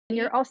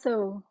you're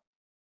also,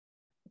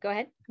 Go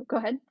ahead. go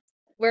ahead.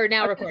 We're I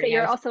now was gonna say recording.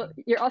 I was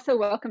you're also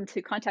welcome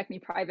to contact me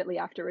privately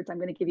afterwards. I'm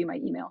gonna give you my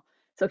email.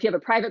 So if you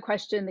have a private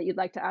question that you'd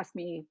like to ask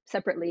me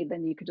separately,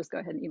 then you could just go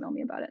ahead and email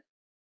me about it.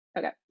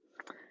 Okay.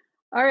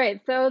 All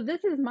right. So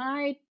this is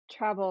my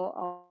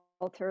travel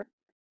altar,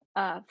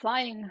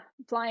 flying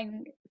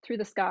through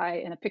the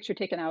sky in a picture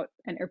taken out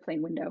an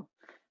airplane window.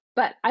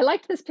 But I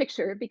liked this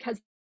picture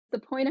because the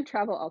point of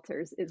travel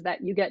altars is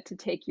that you get to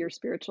take your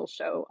spiritual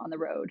show on the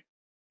road,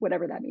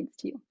 whatever that means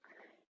to you.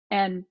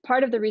 And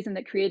part of the reason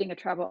that creating a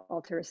travel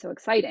altar is so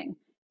exciting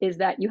is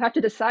that you have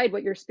to decide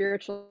what your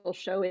spiritual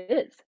show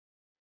is.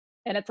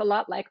 And it's a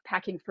lot like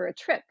packing for a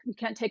trip. You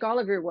can't take all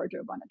of your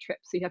wardrobe on a trip.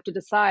 So you have to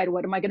decide,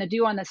 what am I going to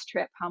do on this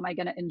trip? How am I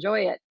going to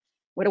enjoy it?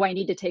 What do I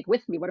need to take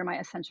with me? What are my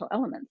essential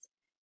elements?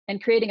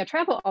 And creating a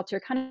travel altar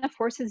kind of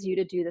forces you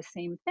to do the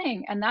same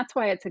thing. And that's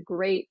why it's a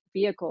great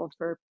vehicle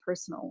for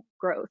personal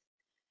growth.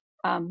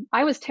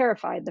 I was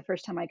terrified the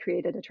first time I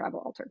created a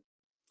travel altar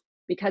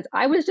because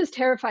I was just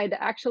terrified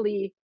to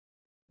actually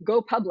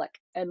go public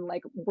and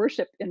like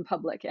worship in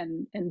public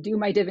and do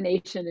my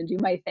divination and do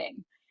my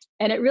thing.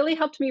 And it really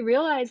helped me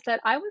realize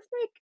that I was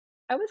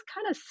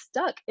kind of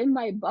stuck in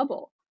my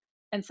bubble.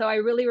 And so I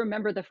really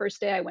remember the first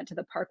day I went to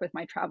the park with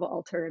my travel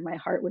altar and my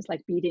heart was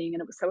like beating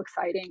and it was so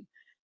exciting.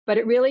 But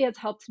it really has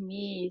helped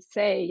me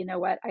say, you know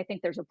what, I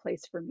think there's a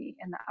place for me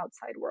in the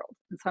outside world.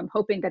 And so I'm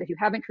hoping that if you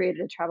haven't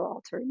created a travel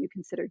altar and you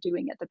consider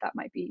doing it, that that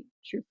might be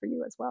true for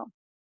you as well.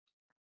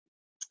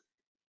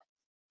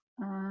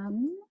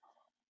 Um,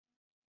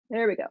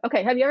 there we go.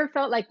 Okay, have you ever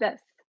felt like this?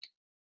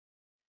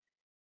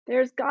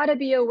 There's got to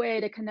be a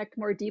way to connect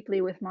more deeply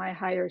with my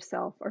higher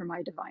self or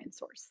my divine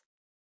source.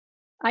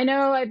 I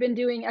know I've been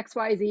doing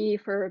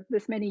XYZ for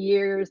this many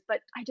years,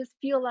 but I just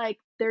feel like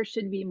there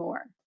should be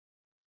more.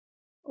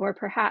 Or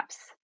perhaps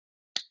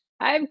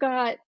I've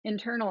got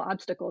internal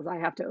obstacles I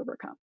have to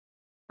overcome.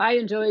 I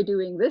enjoy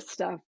doing this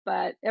stuff,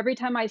 but every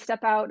time I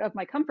step out of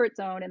my comfort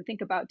zone and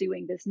think about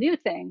doing this new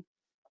thing,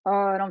 oh,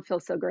 I don't feel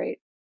so great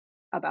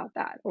about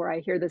that. Or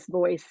I hear this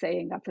voice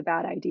saying that's a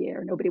bad idea,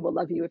 or nobody will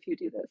love you if you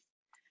do this.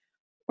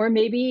 Or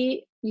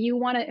maybe you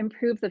want to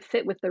improve the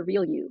fit with the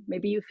real you.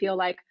 Maybe you feel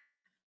like,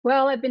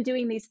 well, I've been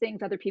doing these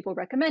things other people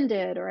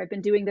recommended, or I've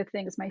been doing the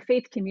things my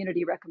faith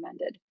community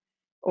recommended,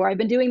 or I've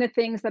been doing the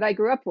things that I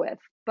grew up with,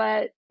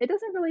 but it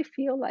doesn't really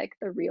feel like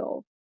the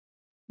real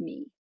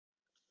me.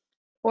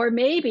 Or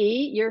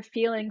maybe you're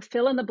feeling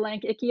fill in the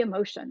blank icky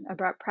emotion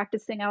about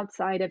practicing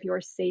outside of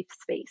your safe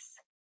space.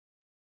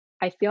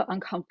 I feel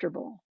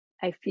uncomfortable.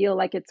 I feel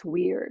like it's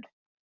weird.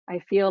 I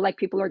feel like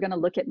people are going to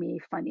look at me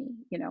funny,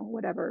 you know,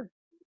 whatever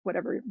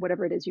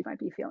it is you might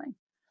be feeling.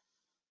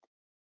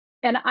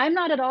 And I'm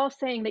not at all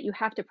saying that you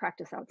have to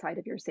practice outside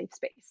of your safe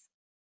space.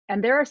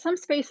 And there are some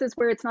spaces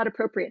where it's not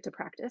appropriate to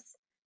practice,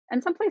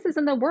 and some places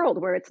in the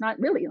world where it's not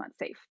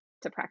safe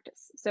to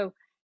practice. So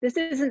this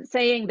isn't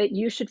saying that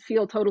you should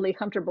feel totally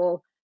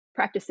comfortable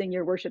practicing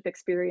your worship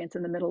experience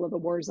in the middle of a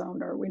war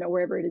zone or, you know,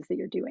 wherever it is that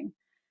you're doing.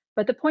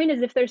 But the point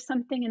is, if there's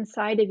something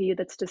inside of you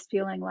that's just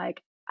feeling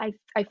like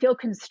I feel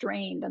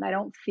constrained and I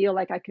don't feel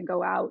like I can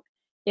go out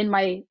in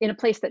a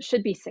place that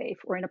should be safe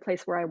or in a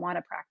place where I want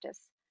to practice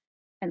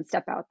and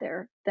step out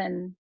there,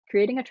 then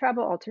creating a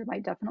travel altar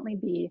might definitely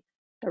be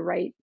the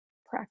right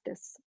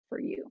practice for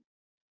you.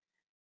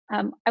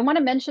 I want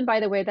to mention,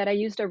 by the way, that I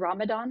used a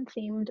Ramadan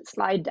themed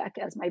slide deck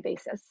as my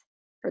basis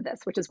for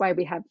this, which is why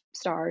we have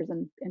stars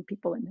and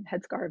people in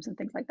headscarves and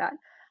things like that.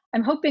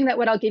 I'm hoping that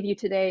what I'll give you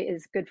today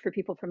is good for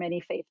people from any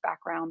faith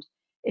background.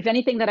 If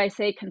anything that I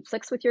say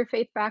conflicts with your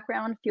faith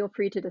background, feel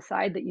free to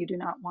decide that you do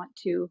not want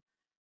to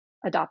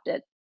adopt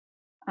it.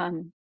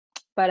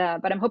 But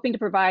I'm hoping to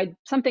provide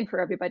something for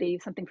everybody,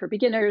 something for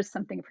beginners,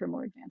 something for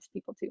more advanced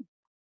people too.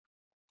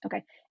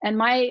 Okay, and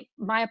my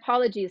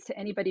apologies to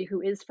anybody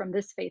who is from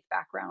this faith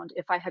background.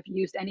 If I have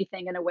used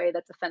anything in a way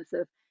that's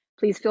offensive,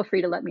 please feel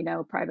free to let me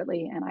know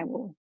privately and I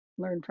will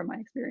learn from my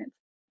experience.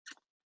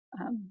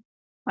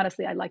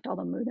 Honestly, I liked all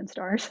the moon and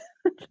stars.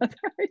 That's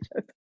why I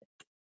chose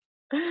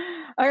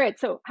it. All right,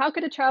 so how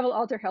could a travel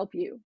altar help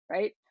you,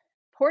 right?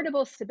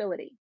 Portable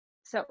stability.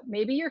 So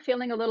maybe you're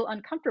feeling a little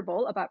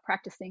uncomfortable about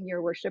practicing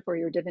your worship or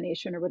your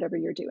divination or whatever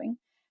you're doing.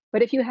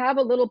 But if you have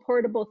a little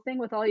portable thing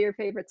with all your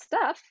favorite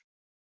stuff,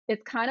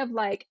 it's kind of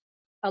like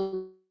a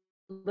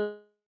little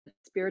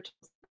spiritual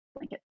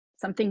blanket,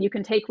 something you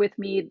can take with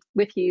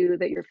you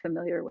that you're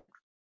familiar with.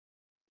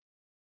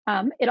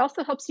 It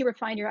also helps you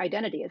refine your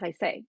identity. As I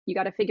say, you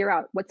got to figure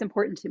out what's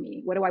important to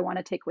me. What do I want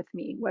to take with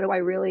me? What do I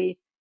really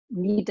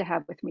need to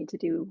have with me to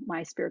do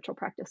my spiritual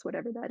practice,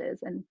 whatever that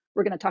is? And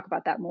we're going to talk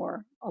about that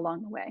more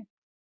along the way.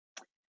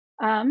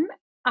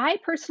 I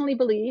personally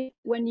believe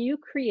when you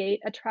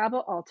create a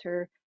travel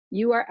altar,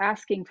 you are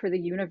asking for the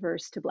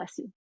universe to bless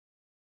you.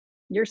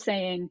 You're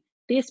saying,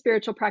 these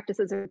spiritual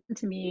practices are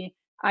to me.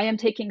 I am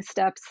taking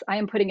steps. I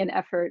am putting in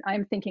effort. I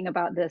am thinking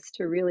about this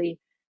to really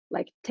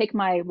like take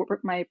my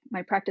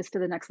practice to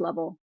the next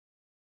level.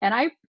 And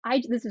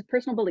I this is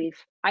personal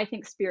belief. I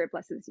think spirit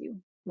blesses you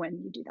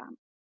when you do that.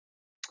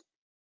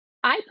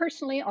 I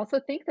personally also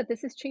think that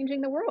this is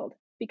changing the world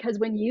because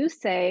when you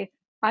say,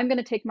 I'm going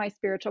to take my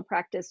spiritual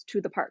practice to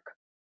the park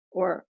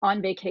or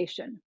on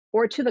vacation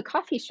or to the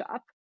coffee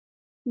shop,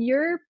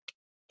 you're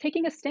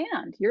taking a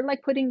stand. You're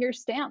like putting your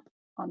stamp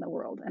on the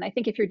world. And I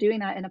think if you're doing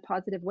that in a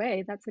positive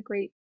way, that's a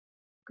great,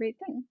 great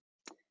thing.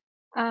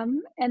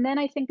 And then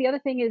I think the other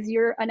thing is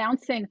you're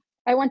announcing,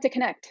 I want to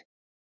connect.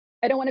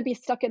 I don't want to be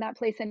stuck in that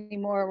place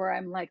anymore where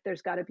I'm like,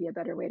 there's got to be a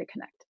better way to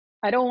connect.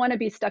 I don't want to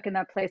be stuck in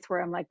that place where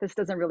I'm like, this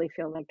doesn't really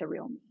feel like the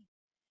real me.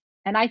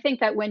 And I think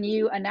that when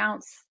you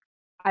announce,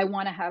 I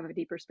want to have a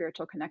deeper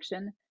spiritual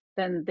connection,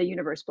 then the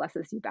universe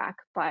blesses you back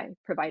by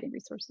providing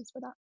resources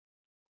for that.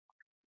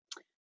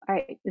 All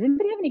right. Does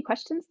anybody have any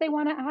questions they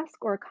want to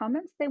ask or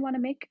comments they want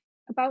to make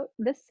about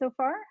this so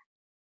far?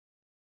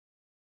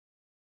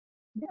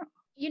 Yeah.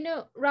 You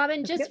know, Robin,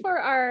 That's just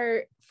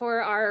good.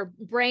 for our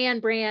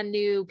brand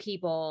new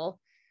people,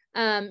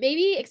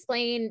 maybe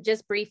explain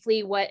just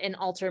briefly what an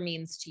altar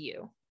means to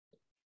you.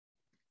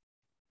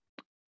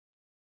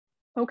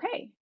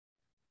 Okay.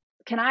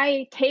 Can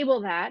I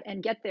table that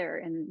and get there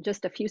in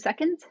just a few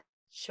seconds?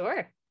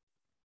 Sure.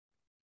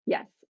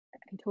 Yes,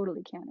 I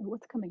totally can.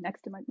 What's coming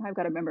next to my, I've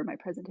got to remember my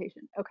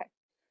presentation. Okay.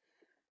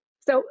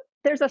 So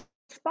there's a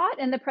spot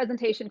in the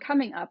presentation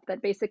coming up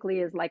that basically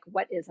is like,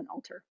 what is an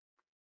altar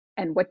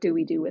and what do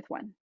we do with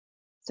one?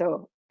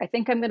 So I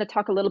think I'm going to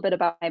talk a little bit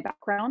about my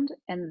background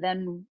and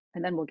then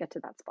we'll get to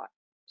that spot.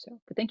 So,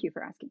 but thank you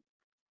for asking.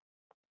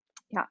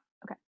 Yeah.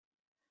 Okay.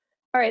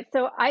 All right.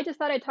 So I just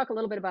thought I'd talk a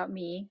little bit about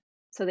me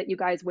so that you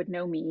guys would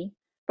know me.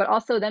 But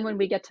also then when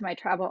we get to my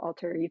travel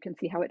altar, you can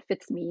see how it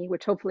fits me,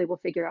 which hopefully we'll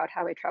figure out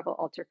how a travel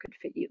altar could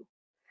fit you.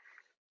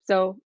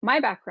 So my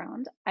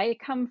background, I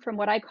come from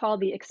what I call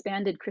the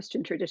expanded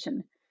Christian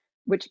tradition,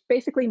 which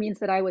basically means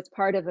that I was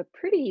part of a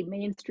pretty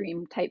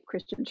mainstream type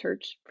Christian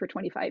church for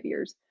 25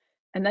 years,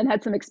 and then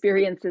had some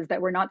experiences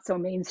that were not so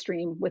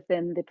mainstream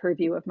within the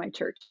purview of my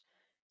church.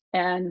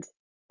 And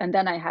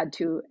then I had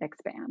to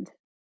expand.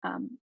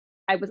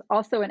 I was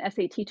also an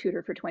SAT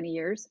tutor for 20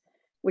 years,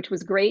 which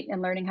was great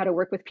in learning how to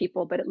work with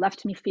people, but it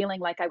left me feeling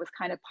like I was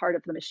kind of part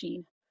of the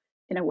machine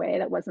in a way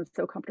that wasn't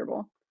so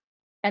comfortable.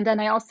 And then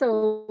I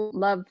also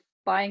love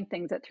buying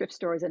things at thrift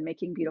stores and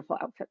making beautiful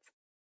outfits.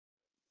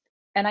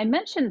 And I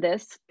mentioned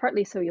this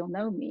partly so you'll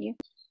know me,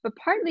 but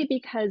partly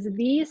because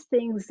these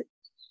things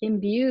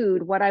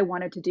imbued what I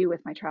wanted to do with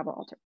my travel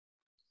altar.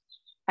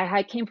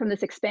 I came from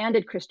this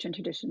expanded Christian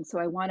tradition, so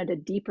I wanted a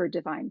deeper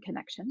divine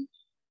connection.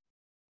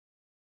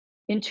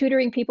 In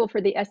tutoring people for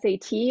the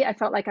SAT, I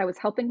felt like I was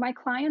helping my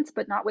clients,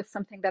 but not with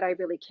something that I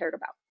really cared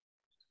about.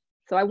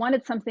 So I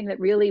wanted something that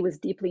really was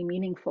deeply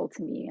meaningful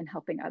to me in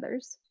helping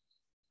others.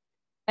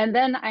 And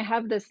then I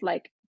have this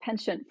like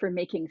penchant for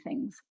making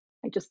things.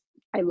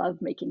 I love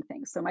making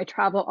things. So my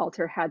travel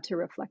altar had to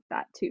reflect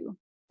that too.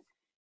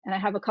 And I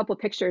have a couple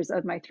pictures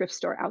of my thrift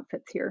store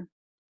outfits here,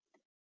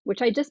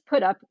 which I just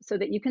put up so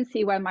that you can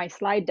see why my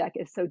slide deck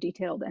is so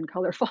detailed and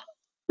colorful.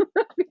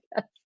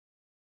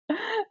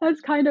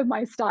 That's kind of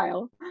my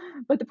style.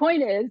 But the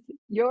point is,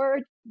 your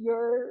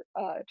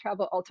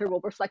travel altar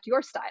will reflect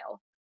your style,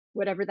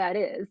 whatever that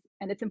is.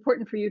 And it's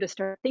important for you to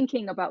start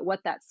thinking about what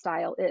that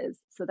style is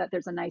so that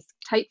there's a nice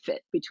tight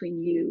fit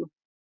between you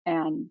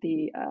and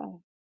the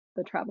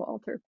travel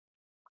altar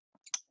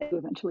that you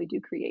eventually do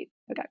create.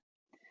 Okay.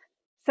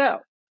 So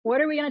what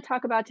are we going to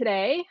talk about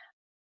today?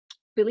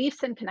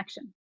 Beliefs and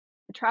connection.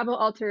 The travel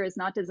altar is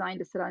not designed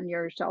to sit on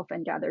your shelf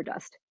and gather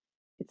dust.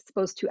 It's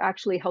supposed to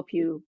actually help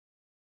you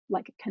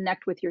like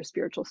connect with your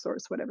spiritual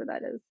source, whatever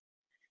that is.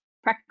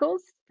 Practicals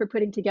for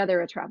putting together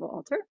a travel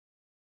altar.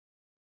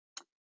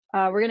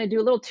 We're going to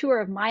do a little tour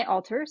of my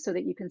altar so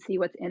that you can see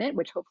what's in it,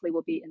 which hopefully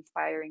will be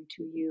inspiring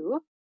to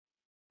you.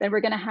 Then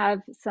we're going to have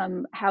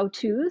some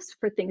how-tos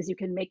for things you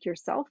can make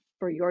yourself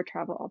for your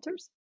travel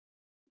altars.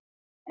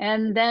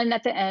 And then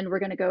at the end, we're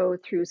going to go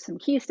through some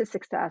keys to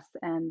success,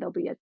 and there'll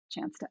be a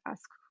chance to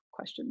ask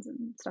questions and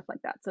stuff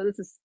like that. So this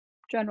is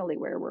generally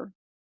where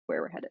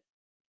we're headed.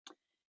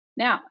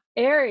 Now,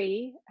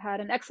 Ari had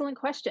an excellent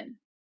question,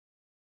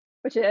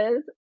 which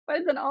is, what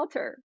is an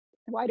altar?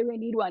 Why do I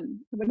need one?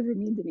 What does it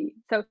mean to me?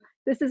 So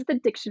this is the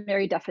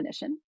dictionary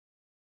definition: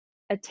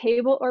 a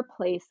table or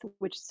place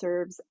which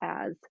serves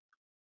as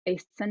a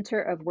center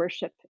of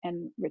worship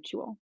and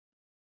ritual.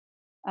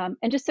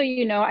 And just so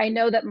you know, I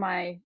know that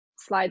my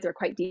slides are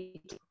quite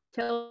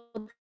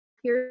detailed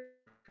here.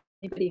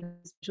 Anybody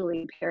who's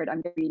visually impaired,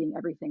 I'm reading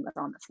everything that's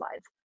on the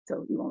slides,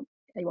 so you won't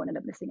end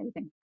up missing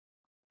anything.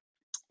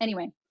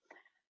 Anyway,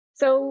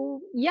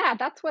 so yeah,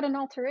 that's what an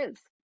altar is.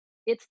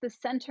 It's the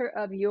center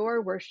of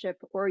your worship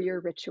or your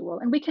ritual.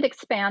 And we could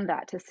expand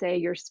that to say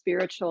your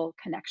spiritual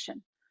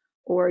connection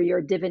or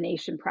your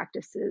divination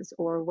practices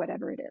or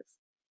whatever it is.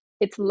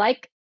 It's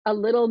like a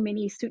little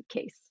mini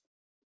suitcase,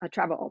 a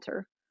travel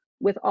altar,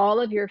 with all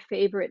of your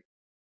favorite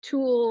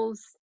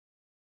tools,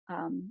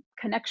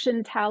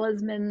 connection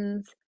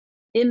talismans,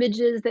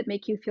 images that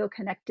make you feel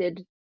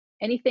connected,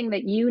 anything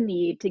that you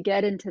need to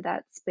get into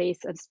that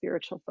space of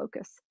spiritual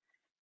focus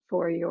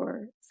for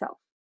yourself.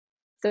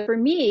 So for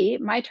me,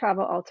 my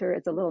travel altar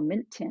is a little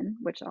mint tin,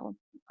 which I'll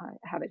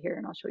have it here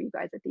and I'll show you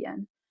guys at the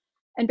end.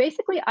 And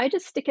basically, I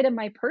just stick it in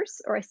my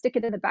purse or I stick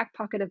it in the back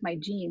pocket of my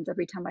jeans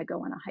every time I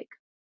go on a hike.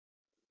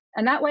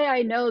 And that way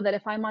I know that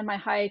if I'm on my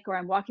hike or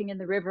I'm walking in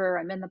the river,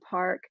 I'm in the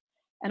park,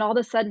 and all of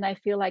a sudden I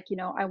feel like,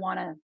 I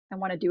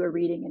want to do a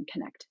reading and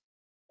connect,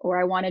 or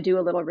I want to do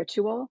a little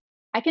ritual,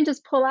 I can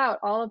just pull out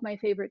all of my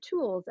favorite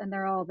tools and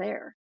they're all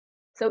there.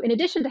 So in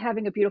addition to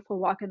having a beautiful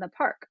walk in the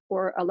park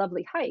or a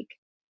lovely hike,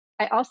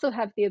 I also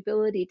have the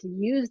ability to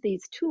use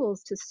these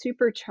tools to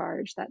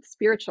supercharge that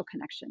spiritual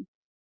connection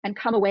and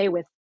come away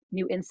with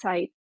new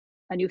insight,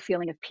 a new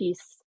feeling of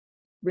peace,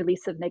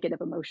 release of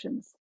negative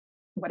emotions,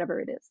 whatever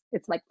it is.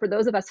 It's like for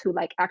those of us who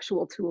like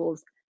actual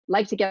tools,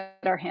 like to get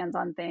our hands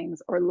on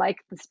things, or like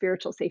the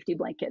spiritual safety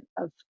blanket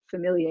of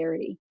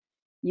familiarity,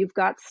 you've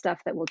got stuff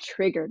that will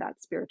trigger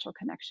that spiritual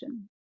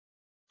connection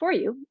for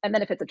you. And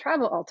then if it's a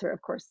travel altar,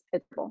 of course,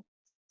 it's cool.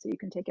 So you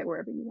can take it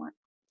wherever you want.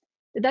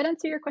 Did that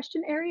answer your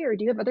question, Ari, or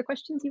do you have other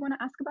questions you want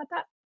to ask about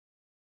that?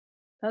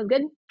 That was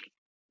good?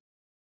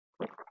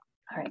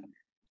 All right.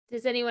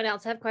 Does anyone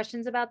else have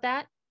questions about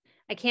that?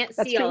 I can't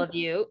That's see all true. of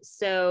you,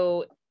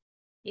 so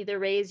either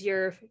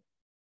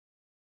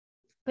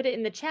put it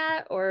in the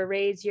chat or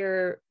raise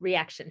your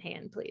reaction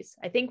hand, please.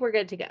 I think we're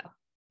good to go.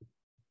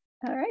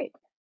 All right,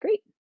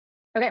 great.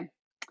 Okay,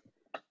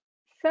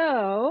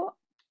 so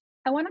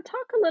I want to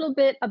talk a little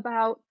bit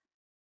about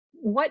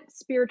what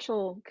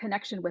spiritual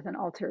connection with an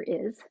altar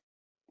is,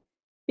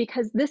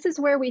 because this is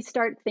where we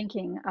start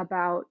thinking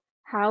about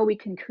how we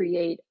can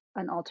create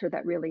an altar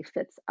that really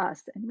fits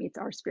us and meets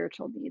our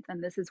spiritual needs.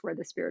 And this is where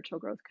the spiritual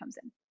growth comes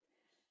in.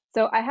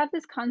 So I have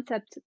this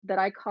concept that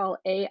I call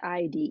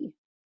AID.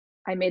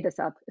 I made this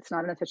up, it's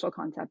not an official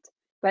concept,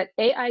 but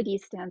AID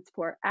stands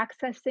for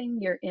accessing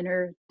your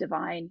inner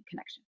divine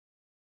connection.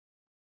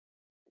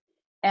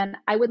 And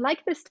I would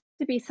like this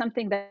to be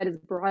something that is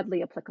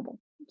broadly applicable.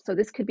 So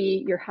this could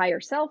be your higher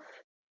self,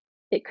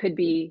 it could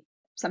be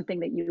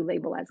something that you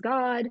label as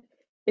God,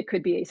 it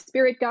could be a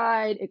spirit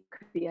guide, it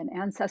could be an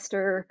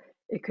ancestor,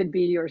 it could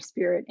be your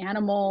spirit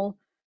animal,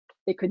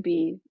 it could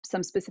be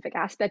some specific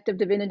aspect of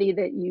divinity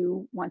that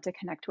you want to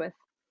connect with.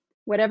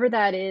 Whatever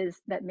that is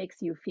that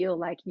makes you feel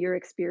like you're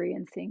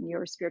experiencing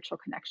your spiritual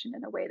connection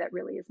in a way that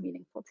really is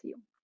meaningful to you.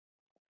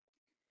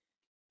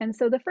 And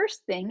so the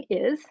first thing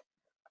is,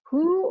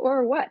 who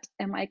or what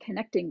am I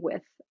connecting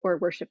with or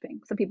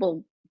worshiping? Some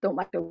people don't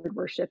like the word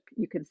worship.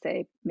 You could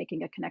say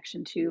making a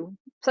connection to,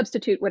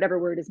 substitute whatever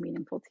word is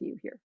meaningful to you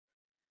here.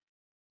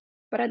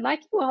 But I'd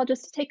like you all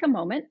just to take a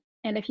moment,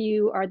 and if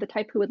you are the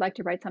type who would like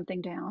to write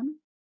something down,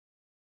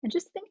 and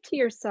just think to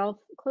yourself,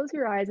 close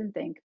your eyes and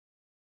think,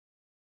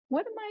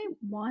 what am I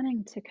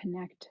wanting to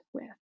connect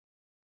with?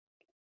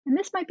 And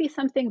this might be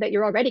something that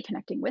you're already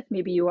connecting with.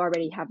 Maybe you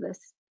already have this.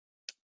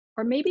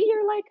 Or maybe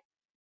you're like,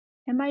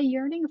 am I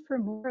yearning for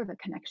more of a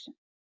connection?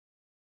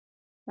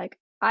 Like,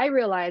 I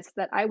realized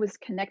that I was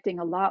connecting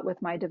a lot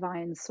with my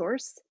divine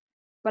source,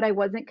 but I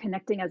wasn't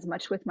connecting as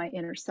much with my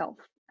inner self.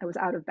 I was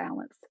out of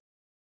balance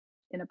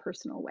in a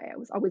personal way. I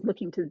was always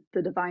looking to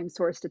the divine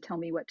source to tell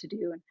me what to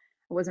do, and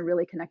I wasn't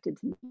really connected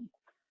to me.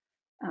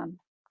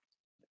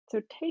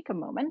 So take a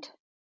moment,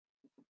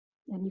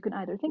 and you can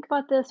either think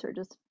about this or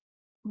just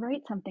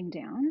write something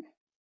down.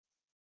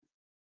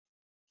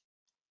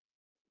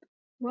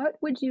 What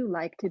would you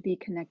like to be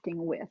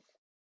connecting with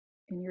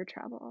in your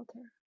travel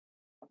altar?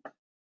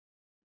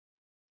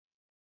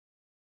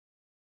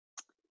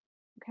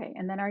 Okay,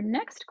 and then our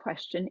next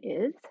question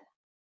is,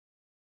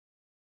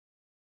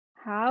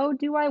 how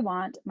do I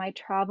want my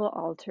travel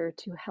altar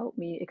to help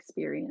me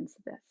experience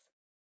this?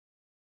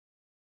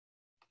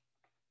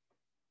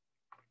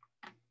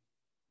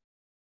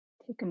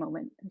 Take a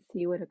moment and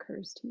see what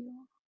occurs to you.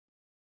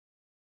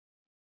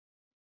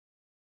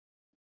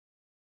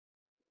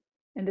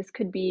 And this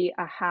could be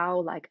a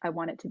how, like I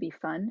want it to be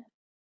fun,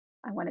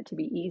 I want it to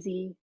be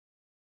easy,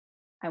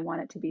 I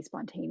want it to be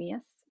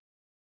spontaneous.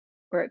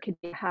 Or it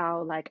could be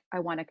how, like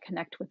I want to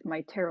connect with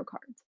my tarot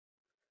cards,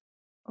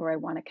 or I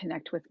want to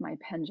connect with my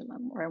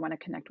pendulum, or I want to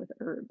connect with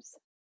herbs.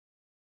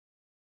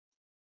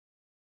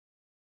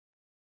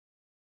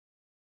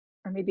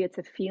 Or maybe it's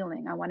a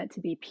feeling, I want it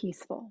to be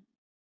peaceful.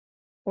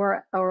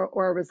 Or a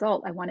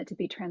result, I want it to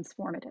be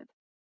transformative.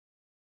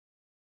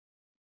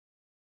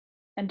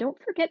 And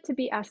don't forget to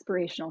be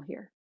aspirational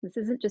here. This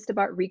isn't just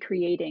about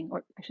recreating,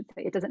 or I should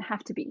say, it doesn't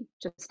have to be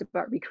just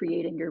about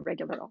recreating your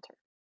regular altar.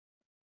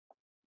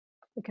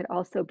 It could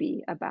also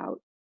be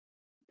about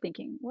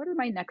thinking, what are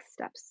my next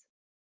steps?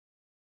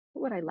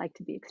 What would I like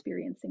to be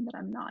experiencing that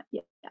I'm not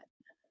yet?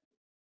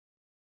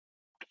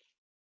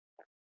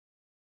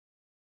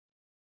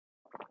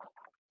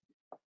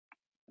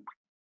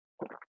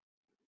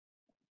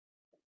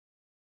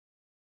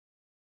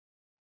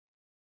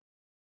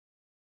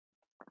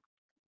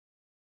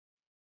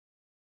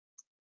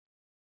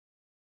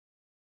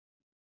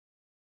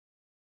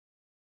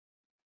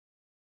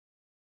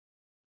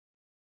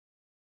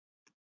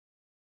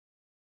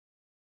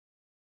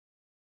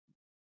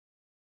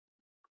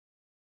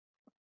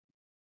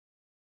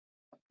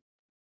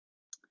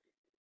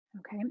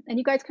 Okay, and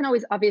you guys can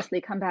always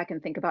obviously come back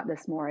and think about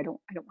this more. I don't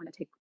want to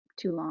take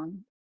too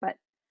long, but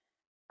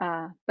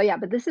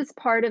But this is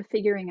part of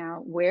figuring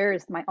out where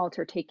is my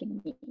altar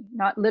taking me,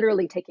 not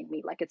literally taking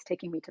me like it's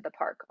taking me to the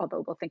park,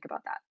 although we'll think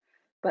about that.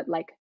 But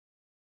like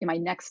in my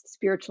next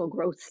spiritual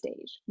growth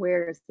stage,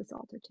 where is this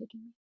altar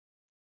taking me?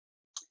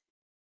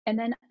 And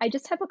then I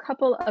just have a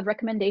couple of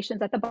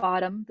recommendations at the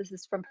bottom. This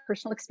is from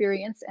personal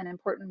experience and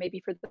important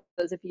maybe for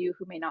those of you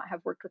who may not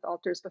have worked with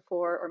altars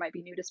before or might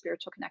be new to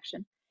spiritual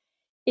connection.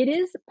 It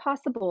is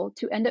possible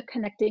to end up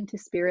connecting to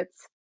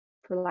spirits,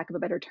 for lack of a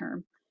better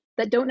term,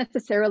 that don't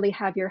necessarily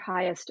have your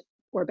highest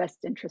or best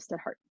interest at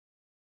heart.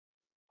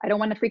 I don't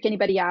want to freak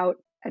anybody out.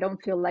 I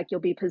don't feel like you'll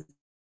be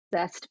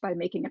possessed by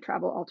making a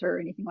travel altar or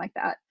anything like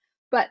that.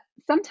 But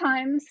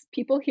sometimes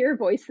people hear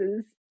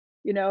voices,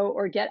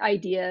 or get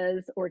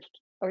ideas or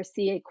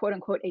see a quote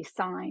unquote a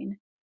sign.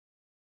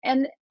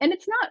 And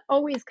it's not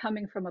always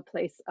coming from a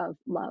place of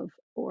love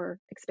or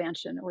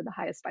expansion or the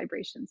highest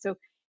vibration. So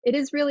it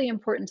is really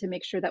important to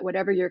make sure that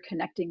whatever you're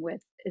connecting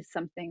with is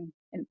something,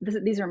 and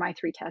these are my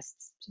 3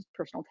 tests, just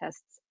personal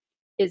tests.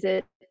 Is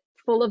it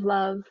full of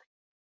love?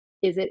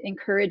 Is it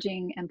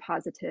encouraging and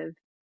positive?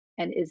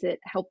 And is it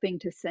helping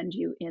to send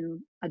you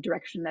in a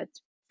direction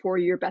that's for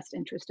your best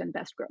interest and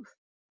best growth?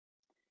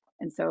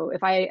 And so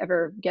if I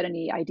ever get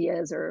any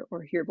ideas or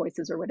hear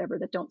voices or whatever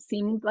that don't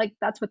seem like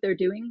that's what they're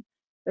doing,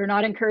 they're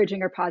not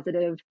encouraging or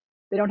positive,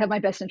 they don't have my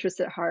best interests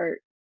at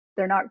heart,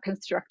 they're not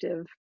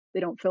constructive,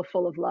 they don't feel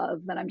full of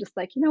love, then I'm just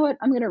like, you know what,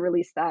 I'm going to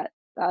release that.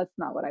 That's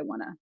not what I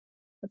want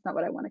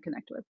to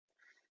connect with.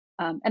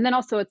 And then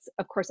also it's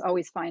of course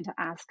always fine to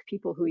ask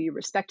people who you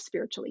respect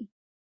spiritually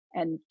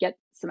and get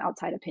some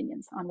outside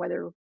opinions on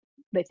whether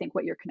they think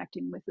what you're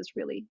connecting with is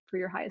really for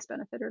your highest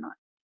benefit or not.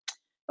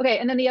 Okay,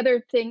 and then the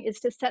other thing is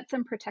to set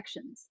some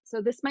protections.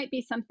 So this might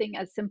be something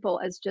as simple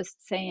as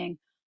just saying,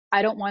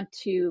 I don't want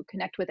to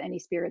connect with any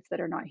spirits that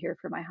are not here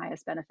for my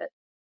highest benefit.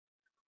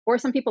 Or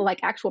some people like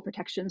actual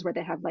protections where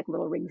they have like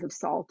little rings of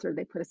salt or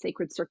they put a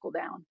sacred circle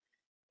down.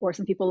 Or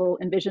some people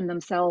envision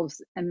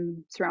themselves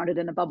and surrounded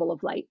in a bubble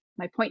of light.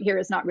 My point here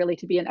is not really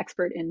to be an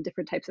expert in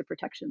different types of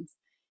protections.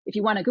 If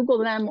you want to Google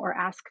them or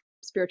ask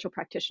spiritual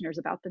practitioners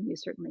about them, you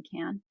certainly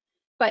can.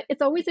 But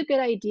it's always a good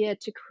idea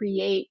to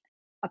create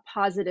a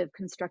positive,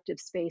 constructive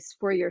space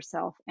for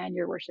yourself and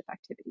your worship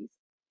activities.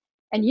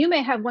 And you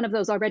may have one of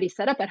those already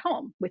set up at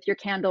home with your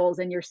candles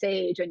and your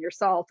sage and your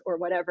salt or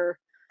whatever.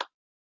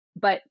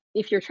 But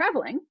if you're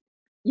traveling,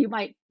 you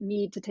might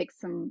need to take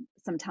some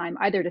time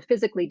either to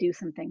physically do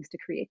some things to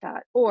create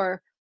that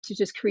or to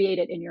just create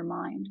it in your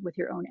mind with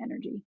your own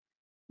energy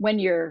when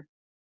you're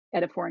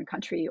at a foreign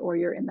country or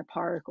you're in the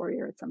park or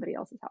you're at somebody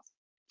else's house.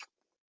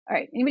 All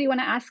right, anybody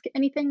want to ask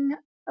anything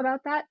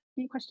about that?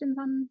 Any questions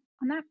on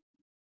that?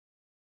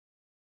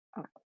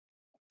 Oh.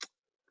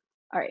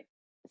 All right,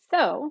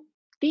 so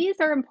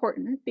these are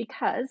important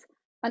because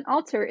an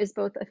altar is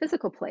both a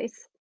physical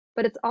place,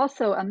 but it's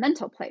also a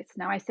mental place.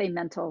 Now I say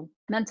mental,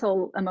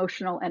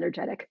 emotional,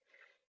 energetic.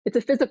 It's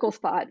a physical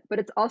spot, but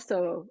it's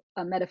also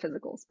a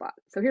metaphysical spot.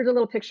 So here's a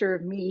little picture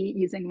of me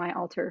using my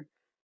altar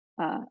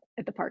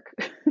at the park,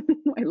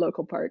 my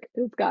local park.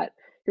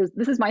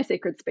 This is my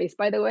sacred space,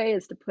 by the way,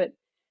 is to put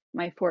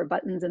my 4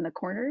 buttons in the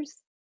corners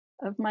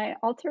of my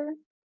altar.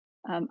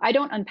 I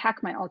don't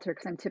unpack my altar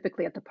because I'm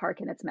typically at the park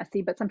and it's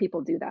messy, but some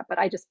people do that. But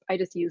I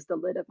just use the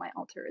lid of my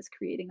altar as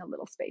creating a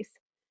little space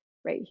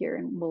right here.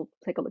 And we'll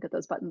take a look at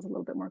those buttons a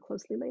little bit more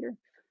closely later.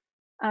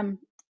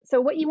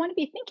 So what you want to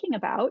be thinking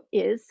about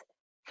is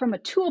from a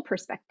tool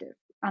perspective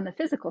on the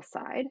physical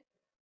side,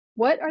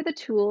 what are the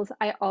tools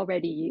I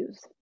already use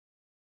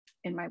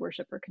in my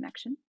worship or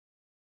connection?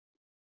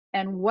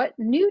 And what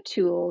new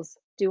tools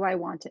do I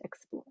want to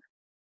explore?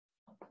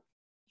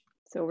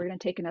 So we're going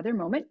to take another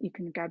moment. You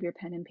can grab your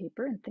pen and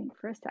paper and think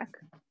for a sec.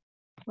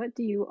 What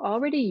do you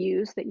already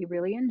use that you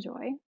really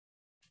enjoy?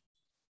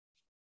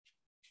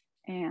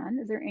 And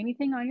is there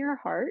anything on your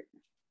heart?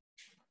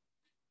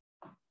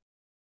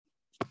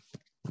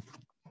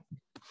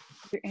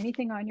 Is there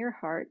anything on your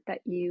heart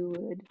that you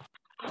would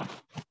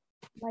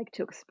like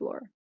to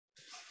explore?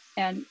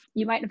 And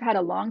you might have had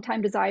a long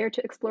time desire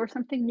to explore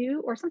something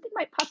new, or something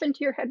might pop into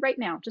your head right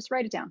now. Just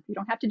write it down. You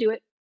don't have to do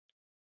it.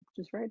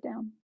 Just write it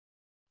down.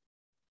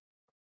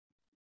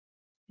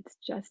 It's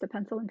just a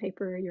pencil and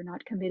paper. You're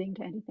not committing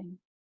to anything.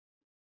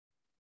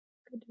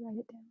 Good to write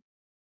it down.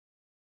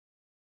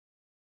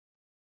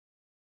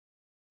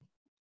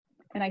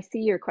 And I see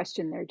your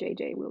question there,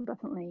 JJ. We'll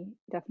definitely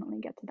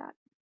get to that.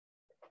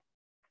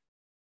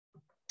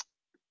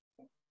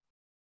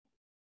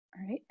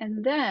 All right,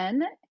 and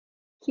then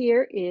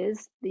here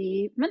is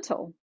the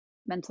mental,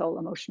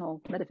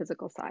 emotional,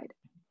 metaphysical side.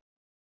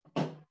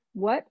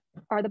 What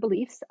are the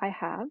beliefs I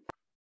have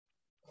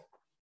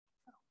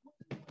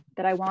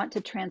that I want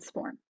to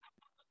transform?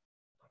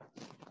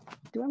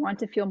 Do I want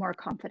to feel more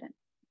confident?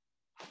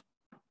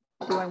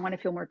 Do I want to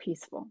feel more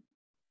peaceful?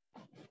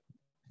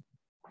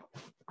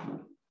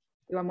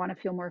 Do I want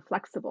to feel more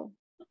flexible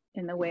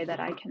in the way that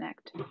I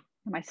connect?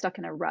 Am I stuck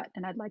in a rut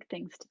and I'd like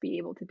things to be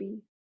able to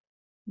be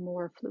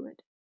more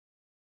fluid?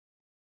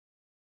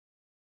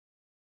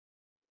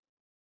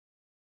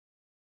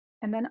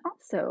 And then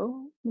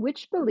also,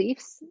 which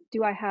beliefs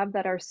do I have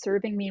that are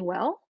serving me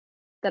well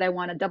that I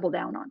want to double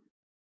down on,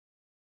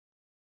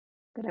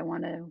 that I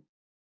want to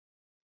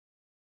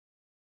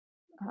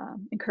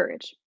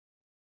encourage?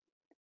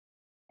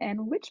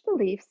 And which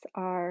beliefs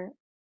are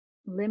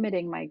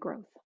limiting my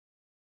growth?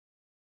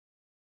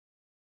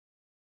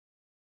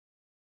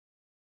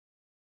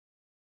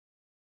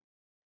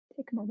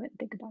 Take a moment and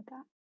think about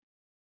that.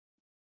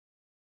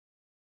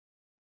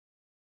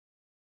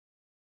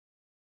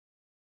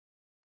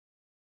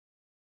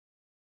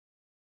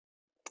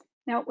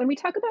 Now, when we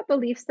talk about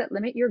beliefs that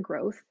limit your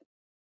growth,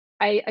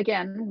 I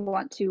again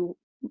want to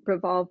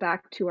revolve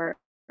back to our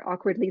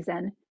awkwardly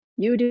Zen.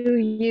 You do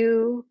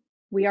you.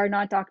 We are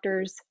not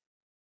doctors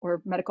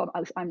or medical.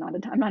 I'm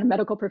not a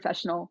medical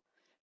professional.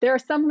 There are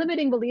some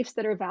limiting beliefs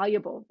that are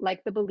valuable,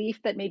 like the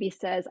belief that maybe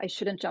says I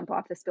shouldn't jump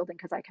off this building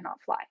because I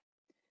cannot fly.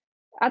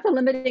 That's a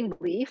limiting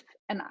belief,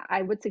 and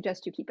I would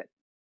suggest you keep it.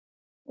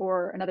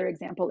 Or another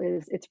example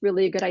is it's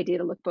really a good idea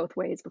to look both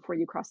ways before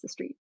you cross the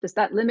street. Does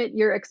that limit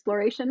your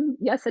exploration?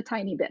 Yes, a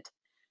tiny bit,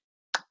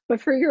 but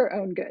for your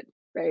own good,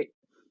 right?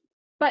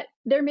 But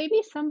there may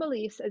be some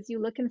beliefs as you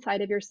look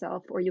inside of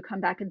yourself, or you come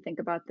back and think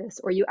about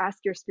this, or you ask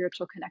your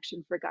spiritual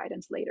connection for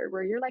guidance later,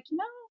 where you're like,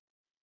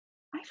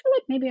 I feel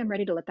like maybe I'm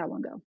ready to let that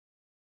one go.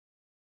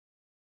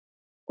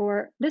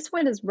 Or this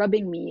one is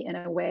rubbing me in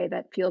a way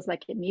that feels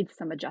like it needs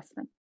some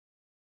adjustment.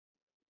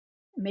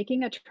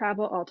 Making a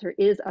travel altar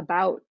is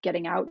about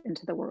getting out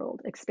into the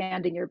world,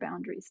 expanding your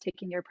boundaries,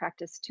 taking your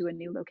practice to a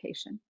new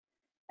location.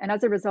 And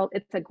as a result,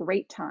 it's a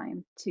great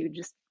time to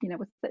just,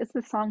 it's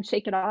the song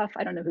Shake It Off.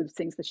 I don't know who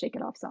sings the Shake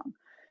It Off song,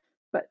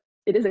 but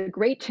it is a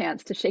great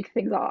chance to shake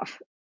things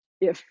off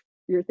if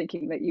you're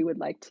thinking that you would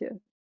like to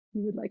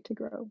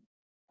grow.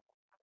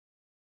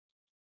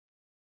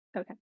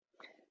 Okay.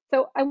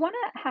 So I want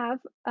to have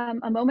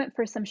a moment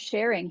for some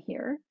sharing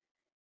here.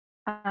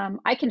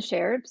 I can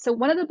share. So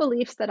one of the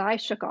beliefs that I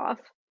shook off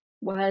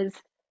was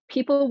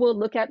people will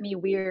look at me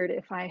weird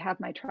if I have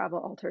my travel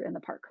altar in the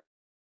park,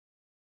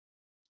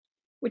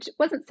 which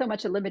wasn't so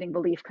much a limiting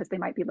belief because they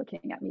might be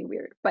looking at me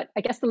weird. But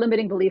I guess the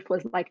limiting belief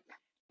was like,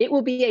 it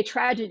will be a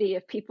tragedy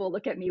if people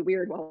look at me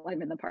weird while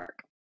I'm in the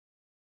park.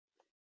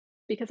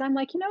 Because I'm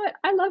like, you know what?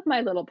 I love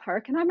my little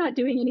park and I'm not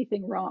doing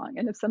anything wrong.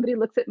 And if somebody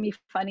looks at me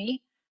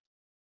funny,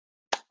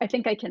 I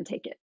think I can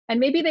take it. And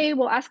maybe they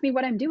will ask me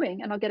what I'm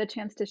doing and I'll get a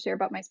chance to share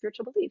about my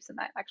spiritual beliefs. And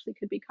that actually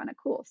could be kind of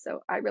cool.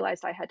 So I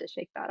realized I had to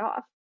shake that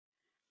off.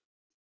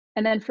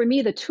 And then for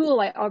me, the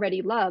tool I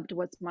already loved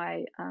was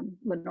my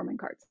Lenormand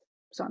cards.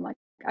 So I'm like,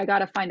 I got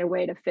to find a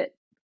way to fit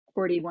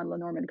 41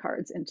 Lenormand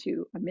cards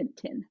into a mint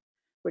tin,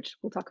 which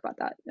we'll talk about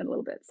that in a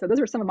little bit. So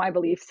those are some of my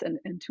beliefs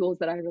and tools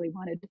that I really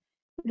wanted.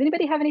 Does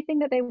anybody have anything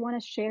that they want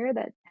to share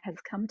that has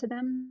come to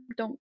them?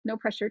 No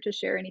pressure to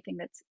share anything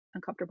that's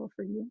uncomfortable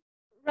for you.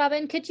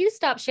 Robin, could you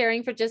stop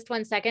sharing for just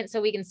 1 second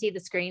so we can see the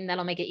screen?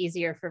 That'll make it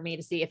easier for me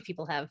to see if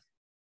people have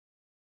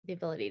the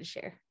ability to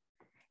share.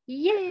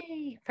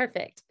 Yay,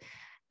 perfect.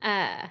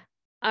 All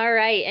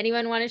right,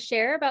 anyone want to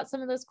share about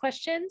some of those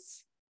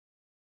questions?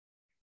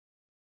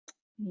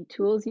 Any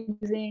tools you're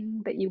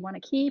using that you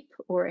want to keep,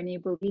 or any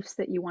beliefs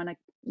that you want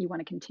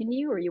to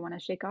continue or you want to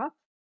shake off?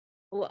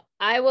 Well,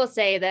 I will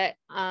say that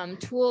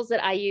tools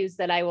that I use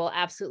that I will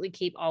absolutely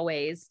keep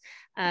always.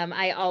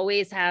 I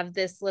always have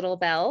this little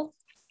bell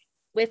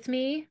with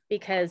me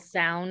because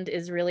sound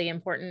is really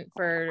important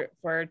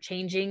for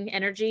changing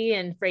energy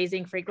and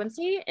phrasing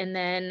frequency. And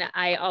then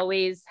I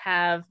always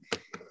have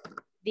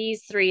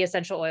these 3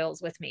 essential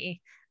oils with me,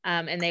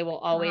 and they will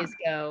always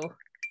go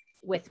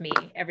with me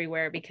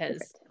everywhere because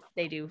Perfect.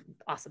 They do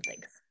awesome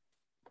things.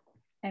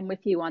 I'm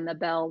with you on the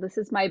bell. This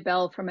is my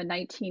bell from a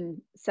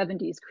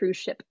 1970s cruise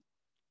ship,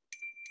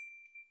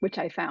 which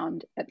I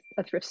found at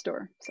a thrift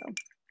store. So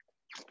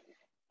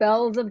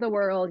bells of the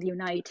world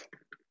unite.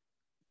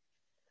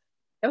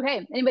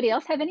 Okay, anybody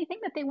else have anything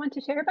that they want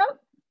to share about?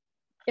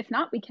 If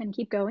not, we can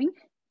keep going.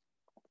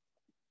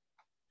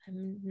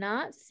 I'm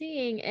not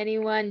seeing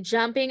anyone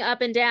jumping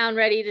up and down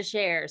ready to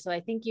share. So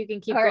I think you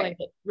can keep going.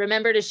 But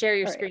remember to share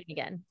your screen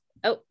again.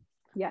 Oh.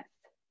 Yes.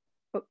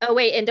 Oh,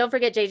 wait. And don't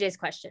forget JJ's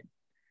question.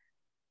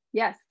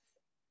 Yes.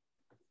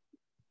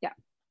 Yeah.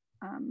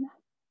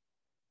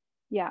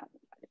 Yeah.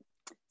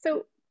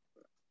 So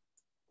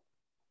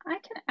I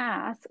can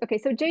ask, okay,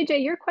 so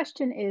JJ, your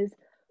question is,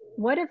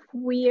 what if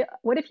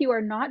you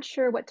are not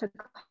sure what to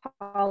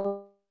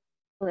call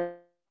it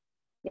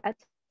yet,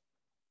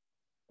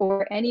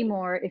 or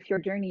anymore if your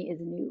journey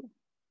is new?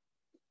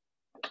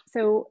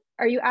 So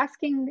are you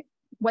asking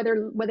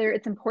whether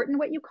it's important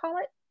what you call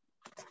it?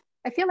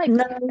 I feel like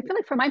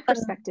from my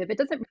perspective, it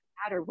doesn't really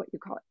matter what you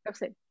call it.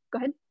 Okay, go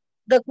ahead.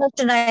 The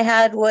question I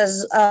had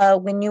was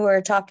when you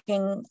were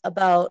talking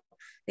about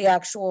the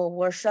actual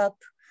worship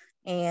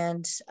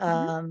and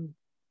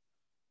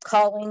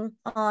calling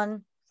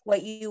on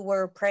what you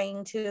were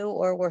praying to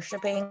or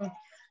worshiping.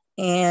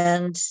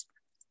 And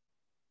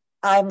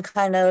I'm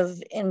kind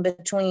of in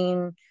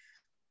between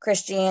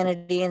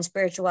Christianity and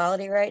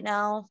spirituality right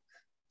now.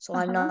 So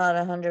I'm not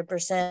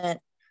 100%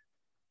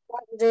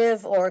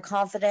 positive or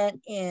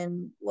confident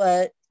in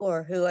what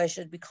or who I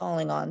should be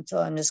calling on. So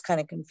I'm just kind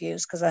of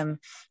confused because I'm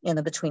in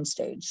the between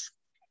stage.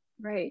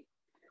 Right.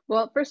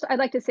 Well, first, I'd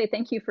like to say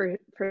thank you for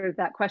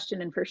that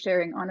question and for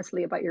sharing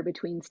honestly about your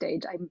between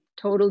stage. I'm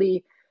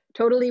totally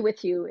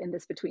with you in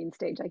this between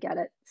stage. I get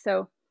it.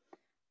 So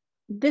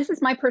this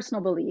is my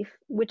personal belief,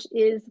 which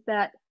is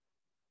that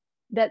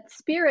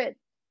spirit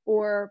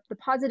or the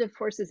positive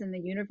forces in the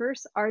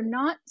universe are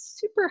not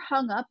super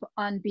hung up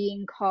on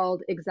being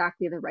called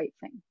exactly the right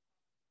thing.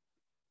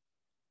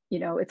 You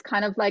know, it's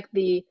kind of like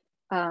the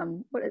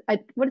what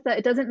is that?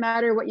 It doesn't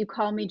matter what you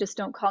call me, just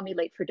don't call me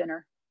late for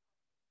dinner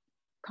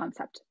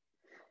concept.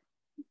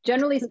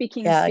 Generally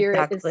speaking, Yeah, spirit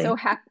is exactly. so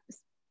happy.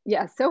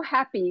 Yeah, so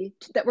happy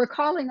that we're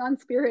calling on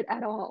spirit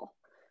at all,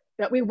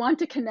 that we want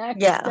to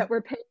connect, Yeah, that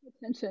we're paying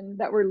attention,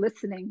 that we're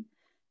listening,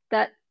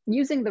 that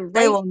using the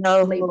they right will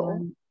know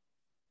label,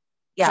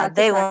 yeah, that's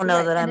they will exactly know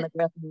right. that And I'm it,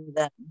 addressing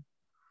them,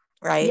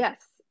 right?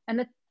 yes,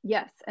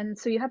 yes. And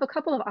so you have a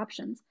couple of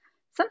options.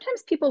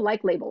 Sometimes people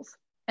like labels.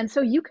 And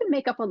so you can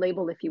make up a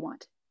label if you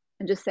want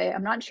and just say,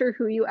 I'm not sure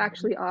who you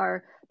actually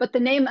are, but the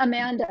name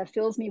Amanda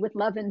fills me with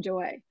love and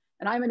joy.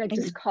 And I'm going to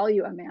just call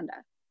you Amanda.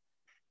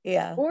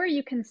 Yeah. Or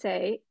you can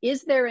say,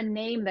 is there a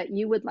name that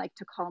you would like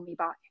to call me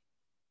by?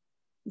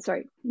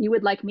 Sorry, you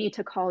would like me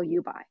to call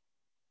you by.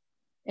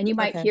 And you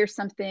might hear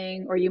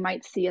something, or you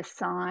might see a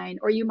sign,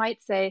 or you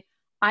might say,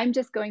 I'm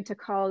just going to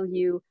call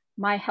you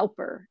my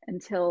helper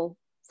until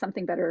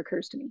something better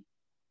occurs to me.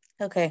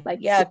 Okay. Like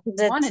Yeah, if you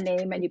because want a it's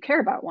name and you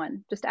care about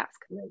one, just ask.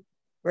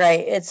 right.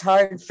 It's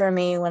hard for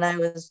me when I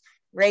was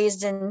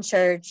raised in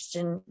church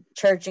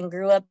and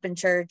grew up in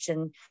church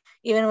and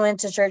even went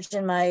to church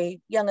in my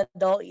young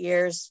adult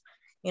years.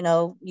 You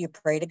know, you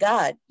pray to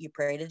God, you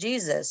pray to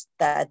Jesus.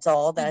 That's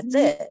all. That's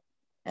it.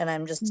 And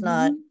I'm just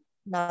not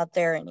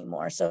there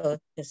anymore. So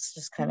it's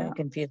just kind of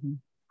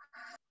confusing.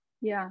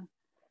 Yeah.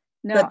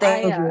 No, But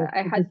thank you.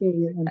 I had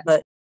your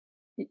input.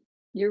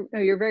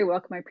 You're very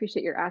welcome. I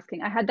appreciate your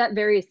asking. I had that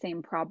very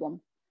same problem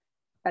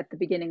at the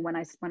beginning when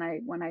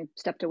I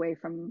stepped away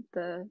from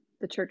the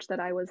church that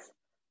I was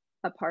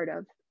a part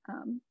of,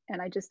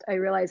 and I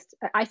realized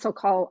I still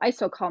call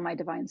my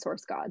divine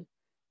source God,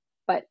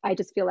 but I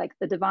just feel like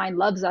the divine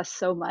loves us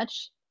so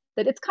much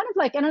that it's kind of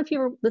like, I don't know if you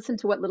ever listen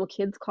to what little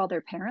kids call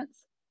their parents.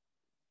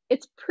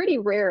 It's pretty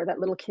rare that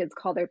little kids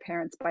call their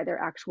parents by their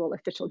actual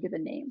official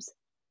given names.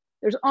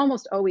 There's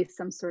almost always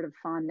some sort of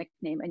fond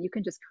nickname, and you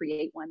can just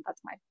create one.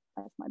 That's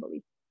my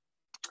belief.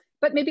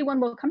 But maybe one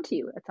will come to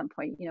you at some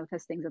point, you know,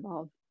 as things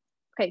evolve.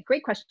 Okay,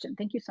 great question.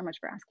 Thank you so much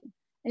for asking.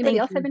 Anybody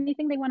else have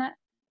anything they want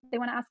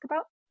to ask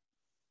about?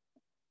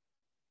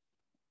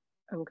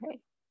 Okay.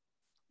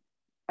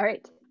 All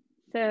right.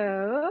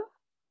 So,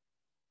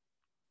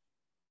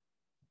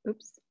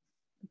 oops,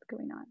 what's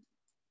going on?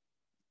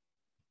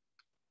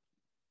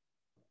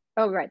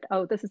 Oh, right.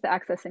 Oh, this is the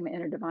accessing the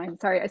inner divine.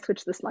 Sorry, I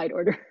switched the slide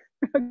order.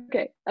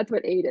 Okay, that's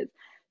what 8 is.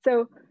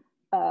 So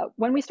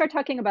when we start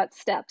talking about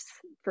steps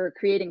for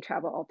creating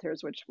travel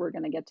altars, which we're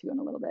going to get to in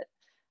a little bit,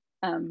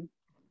 and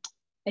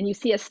you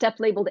see a step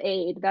labeled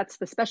aid, that's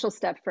the special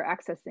step for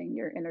accessing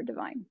your inner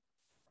divine.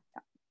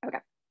 Yeah. Okay.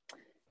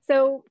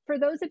 So for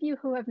those of you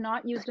who have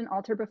not used an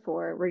altar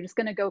before, we're just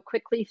going to go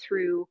quickly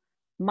through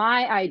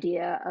my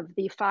idea of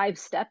the 5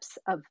 steps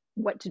of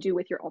what to do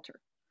with your altar.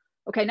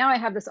 Okay, now I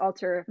have this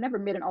altar. I've never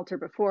made an altar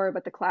before,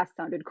 but the class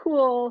sounded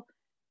cool.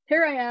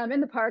 Here I am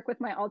in the park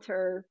with my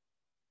altar.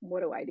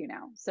 What do I do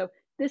now? So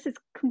this is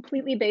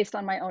completely based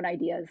on my own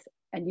ideas,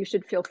 and you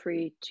should feel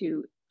free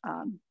to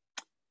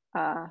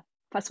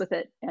fuss with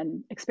it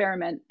and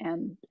experiment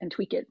and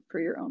tweak it for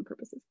your own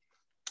purposes.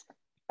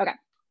 Okay,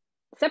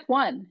 step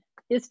 1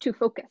 is to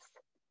focus.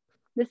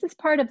 This is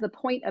part of the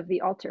point of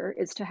the altar,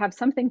 is to have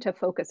something to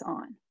focus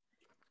on.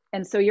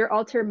 And so your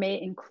altar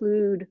may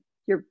include,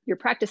 your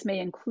practice may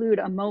include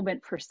a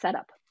moment for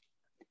setup,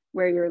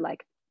 where you're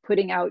like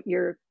putting out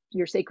your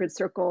sacred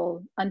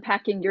circle,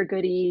 unpacking your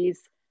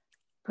goodies,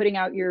 putting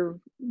out your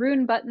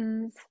rune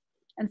buttons.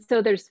 And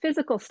so there's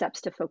physical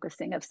steps to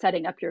focusing, of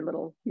setting up your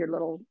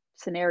little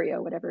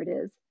scenario, whatever it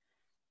is.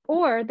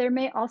 Or there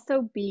may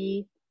also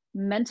be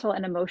mental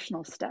and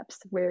emotional steps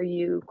where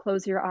you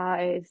close your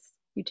eyes,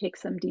 you take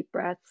some deep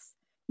breaths,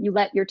 you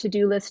let your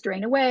to-do list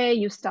drain away,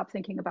 you stop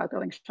thinking about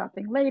going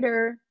shopping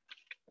later.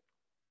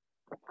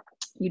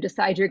 You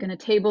decide you're going to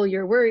table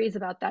your worries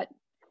about that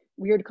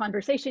weird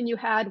conversation you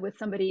had with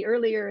somebody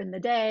earlier in the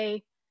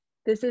day.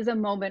 This is a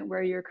moment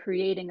where you're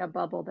creating a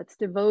bubble that's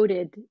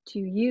devoted to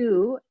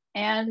you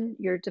and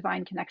your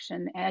divine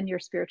connection and your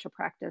spiritual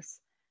practice,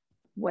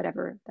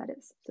 whatever that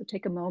is. So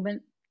take a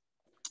moment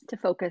to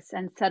focus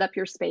and set up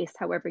your space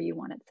however you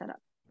want it set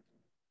up.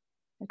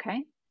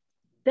 Okay.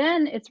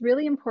 Then it's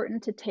really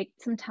important to take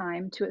some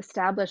time to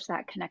establish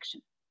that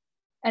connection.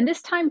 And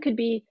this time could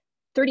be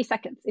 30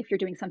 seconds if you're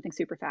doing something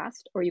super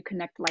fast, or you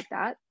connect like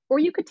that, or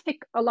you could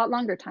take a lot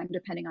longer time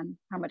depending on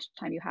how much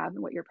time you have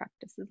and what your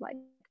practice is like.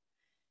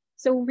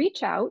 So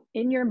reach out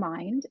in your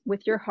mind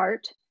with your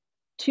heart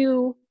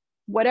to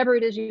whatever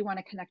it is you want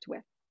to connect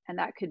with. And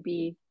that could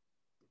be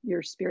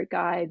your spirit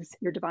guides,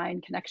 your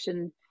divine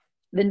connection,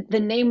 the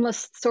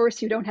nameless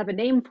source you don't have a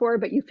name for,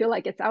 but you feel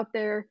like it's out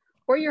there,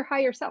 or your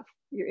higher self,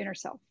 your inner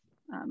self,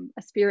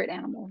 a spirit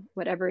animal,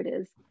 whatever it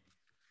is.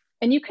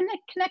 And you can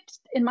connect,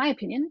 in my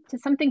opinion, to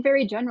something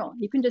very general.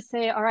 You can just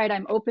say, all right,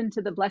 I'm open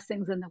to the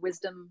blessings and the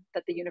wisdom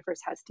that the universe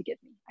has to give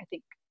me. I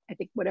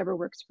think whatever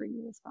works for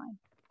you is fine.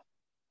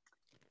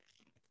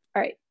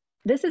 All right,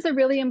 this is a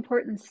really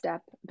important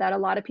step that a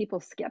lot of people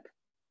skip.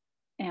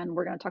 And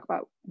we're going to talk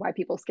about why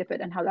people skip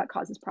it and how that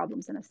causes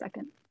problems in a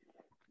second.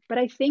 But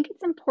I think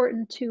it's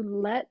important to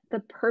let the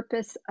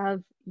purpose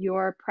of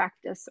your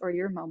practice or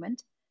your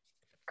moment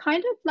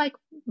kind of like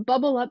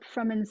bubble up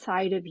from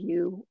inside of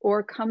you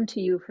or come to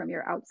you from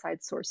your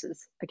outside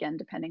sources, again,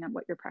 depending on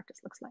what your practice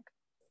looks like.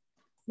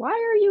 Why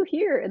are you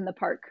here in the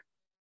park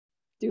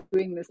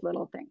doing this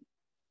little thing?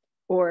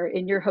 Or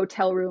in your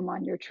hotel room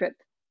on your trip,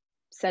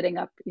 setting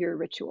up your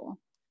ritual?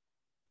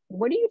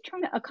 What are you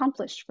trying to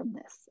accomplish from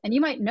this? And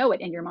you might know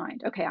it in your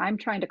mind. Okay, I'm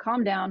trying to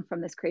calm down from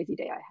this crazy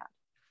day I had.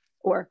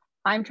 Or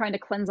I'm trying to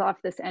cleanse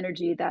off this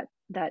energy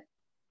that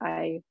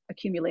I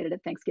accumulated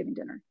at Thanksgiving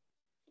dinner.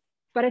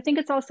 But I think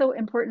it's also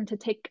important to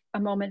take a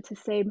moment to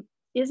say,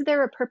 is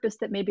there a purpose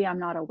that maybe I'm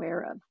not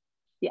aware of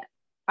yet?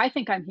 I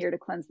think I'm here to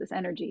cleanse this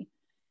energy.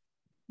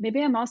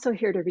 Maybe I'm also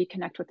here to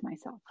reconnect with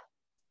myself,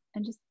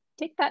 and just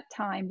take that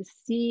time to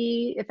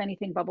see if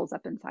anything bubbles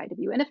up inside of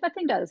you. And if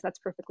nothing does, that's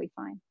perfectly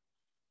fine.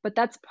 But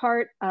that's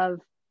part of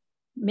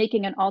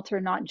making an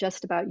altar not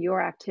just about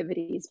your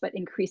activities, but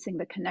increasing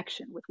the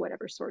connection with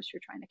whatever source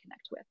you're trying to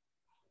connect with.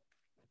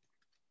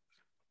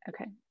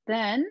 Okay,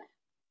 then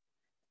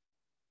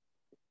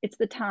it's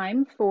the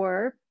time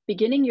for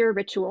beginning your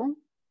ritual,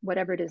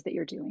 whatever it is that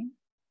you're doing.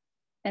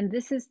 And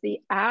this is the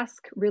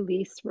ask,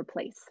 release,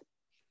 replace.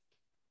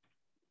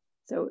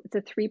 So it's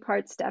a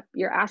 3-part step.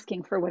 You're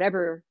asking for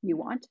whatever you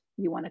want.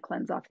 You want to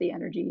cleanse off the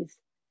energies.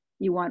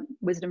 You want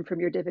wisdom from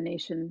your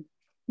divination.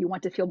 You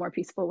want to feel more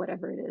peaceful,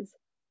 whatever it is.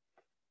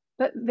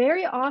 But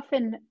very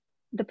often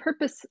the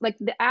purpose, like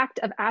the act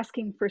of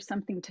asking for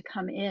something to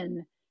come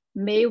in,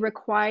 may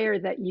require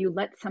that you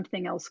let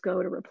something else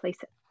go to replace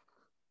it.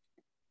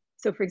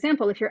 So for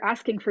example, if you're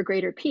asking for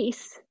greater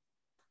peace,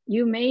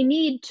 you may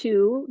need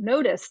to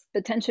notice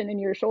the tension in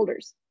your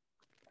shoulders,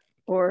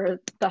 or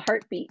the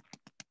heartbeat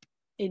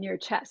in your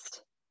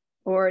chest,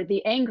 or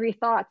the angry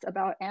thoughts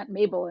about Aunt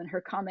Mabel and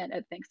her comment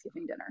at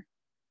Thanksgiving dinner.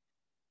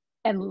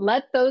 And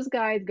let those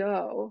guys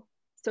go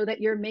so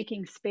that you're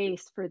making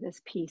space for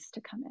this peace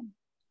to come in.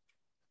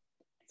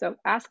 So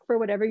ask for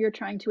whatever you're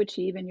trying to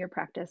achieve in your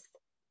practice.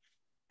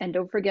 And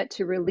don't forget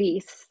to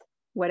release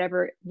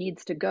whatever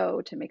needs to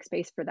go to make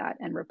space for that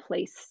and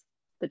replace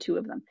the two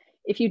of them.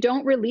 If you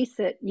don't release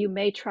it, you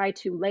may try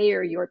to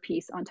layer your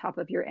peace on top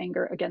of your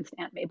anger against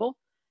Aunt Mabel.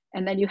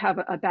 And then you have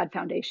a bad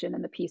foundation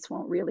and the peace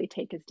won't really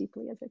take as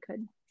deeply as it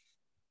could.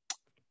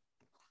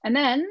 And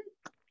then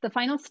the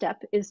final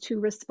step is to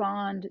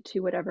respond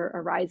to whatever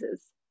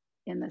arises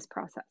in this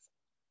process.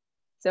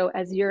 So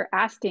as you're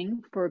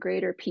asking for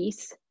greater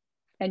peace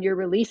and you're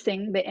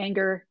releasing the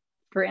anger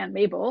for Aunt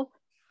Mabel,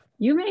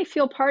 you may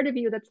feel part of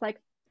you that's like,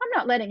 I'm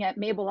not letting Aunt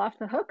Mabel off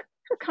the hook.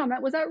 Her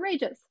comment was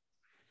outrageous.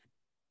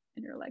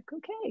 And you're like,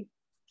 okay,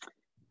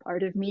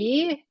 part of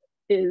me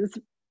is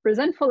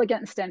resentful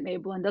against Aunt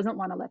Mabel and doesn't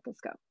want to let this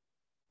go.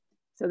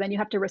 So then you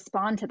have to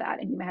respond to that,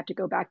 and you may have to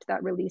go back to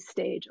that release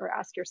stage or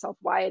ask yourself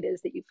why it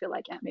is that you feel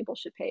like Aunt Mabel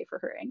should pay for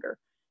her anger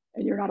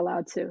and you're not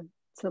allowed to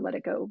let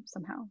it go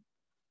somehow.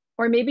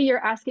 Or maybe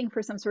you're asking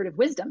for some sort of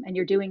wisdom and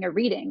you're doing a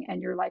reading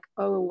and you're like,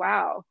 oh,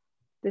 wow,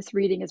 this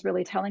reading is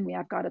really telling me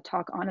I've got to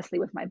talk honestly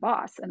with my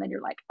boss. And then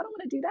you're like, I don't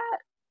want to do that.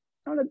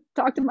 I don't want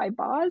to talk to my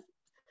boss.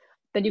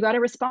 Then you got to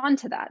respond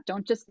to that.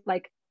 Don't just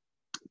like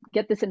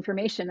get this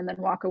information and then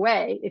walk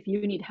away. If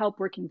you need help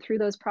working through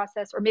those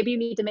processes, or maybe you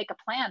need to make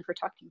a plan for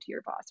talking to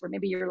your boss, or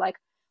maybe you're like,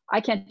 I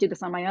can't do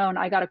this on my own.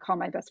 I got to call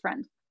my best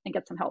friend and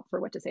get some help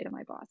for what to say to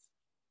my boss.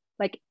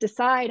 Like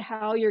decide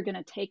how you're going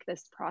to take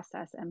this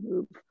process and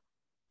move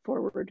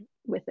forward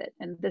with it.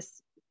 And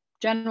this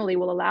generally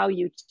will allow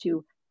you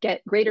to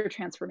get greater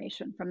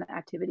transformation from the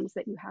activities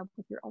that you have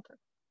with your altar.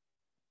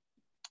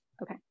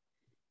 Okay.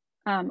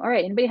 All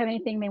right. Anybody have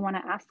anything they want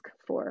to ask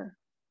for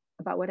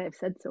about what I've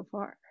said so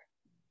far?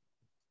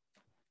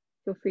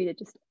 Feel free to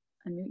just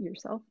unmute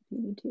yourself if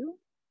you need to.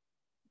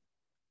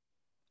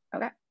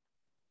 Okay.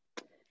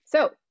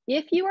 So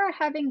if you are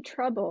having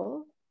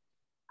trouble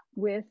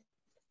with,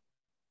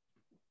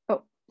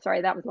 oh,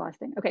 sorry, that was the last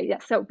thing. Okay,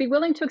 yes. So be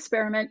willing to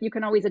experiment. You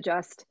can always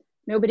adjust.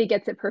 Nobody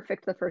gets it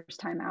perfect the first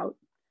time out.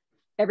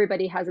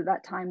 Everybody has at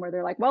that time where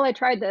they're like, well, I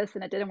tried this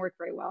and it didn't work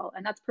very well.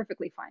 And that's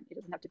perfectly fine. It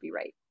doesn't have to be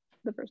right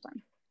the first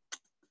time.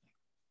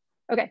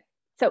 Okay.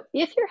 So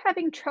if you're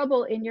having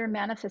trouble in your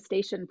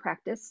manifestation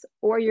practice,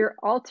 or your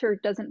altar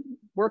doesn't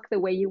work the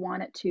way you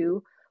want it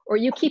to, or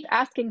you keep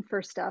asking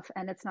for stuff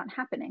and it's not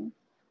happening,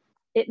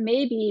 it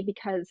may be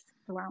because,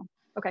 oh, wow,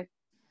 okay,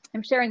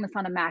 I'm sharing this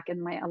on a Mac and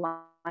my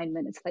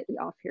alignment is slightly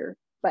off here.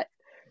 But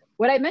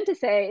what I meant to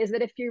say is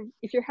that if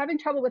you're having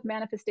trouble with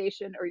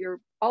manifestation, or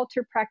your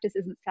altar practice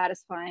isn't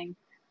satisfying,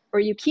 or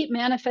you keep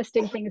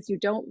manifesting things you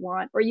don't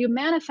want, or you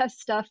manifest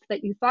stuff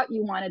that you thought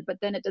you wanted, but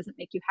then it doesn't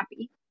make you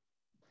happy.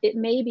 It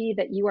may be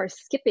that you are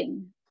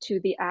skipping to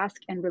the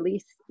ask and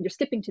release. You're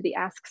skipping to the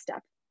ask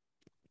step,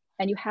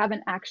 and you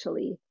haven't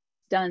actually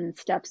done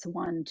steps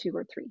 1, 2,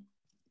 or 3.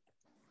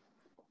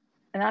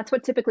 And that's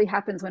what typically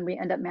happens when we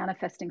end up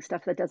manifesting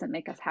stuff that doesn't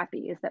make us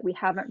happy, is that we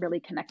haven't really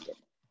connected.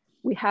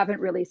 We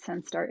haven't really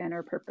sensed our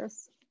inner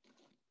purpose.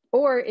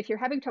 Or if you're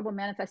having trouble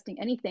manifesting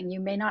anything, you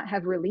may not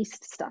have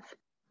released stuff.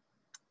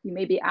 You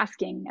may be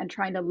asking and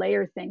trying to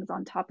layer things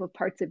on top of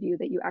parts of you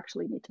that you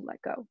actually need to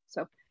let go.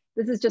 So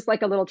this is just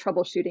like a little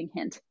troubleshooting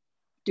hint.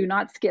 Do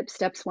not skip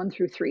steps 1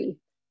 through 3,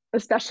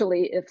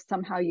 especially if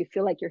somehow you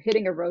feel like you're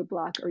hitting a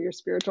roadblock or your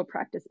spiritual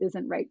practice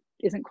isn't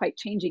quite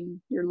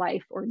changing your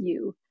life or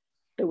you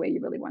the way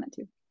you really want it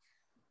to.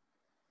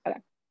 Okay.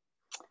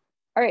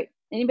 All right.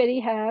 Anybody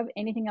have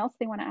anything else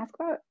they want to ask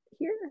about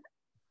here?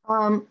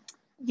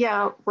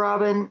 Yeah,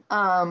 Robin.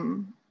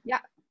 Yeah.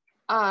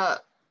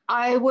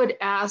 I would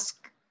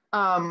ask,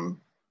 I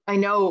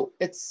know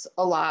it's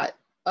a lot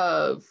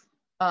of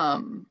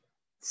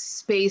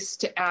space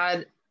to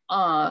add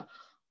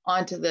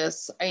onto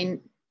this.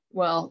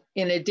 Well,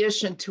 in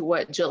addition to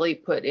what Jilly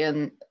put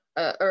in,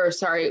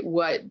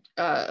 what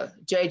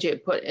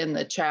JJ put in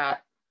the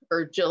chat,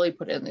 or Jilly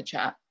put in the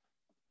chat.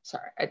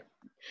 Sorry,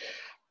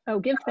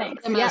 give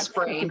thanks. MS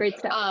Brain. That's a great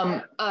step.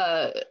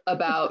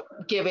 About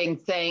giving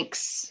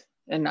thanks,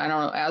 and I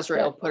don't know,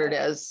 Azrael put it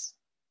as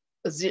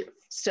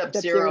step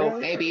zero,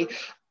 maybe.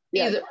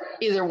 Yeah.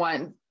 Either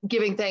one,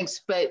 giving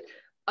thanks, but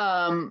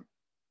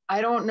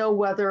I don't know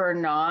whether or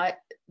not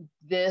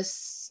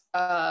this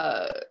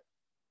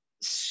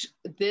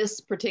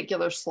this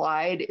particular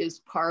slide is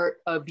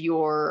part of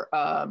your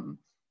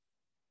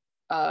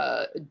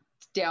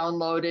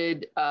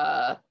downloaded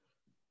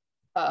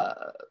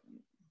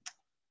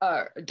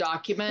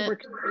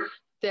document,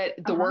 that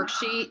the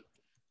worksheet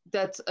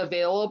that's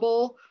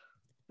available,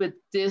 but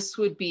this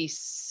would be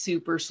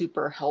super,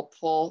 super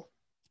helpful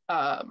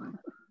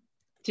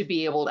to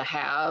be able to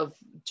have,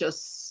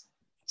 just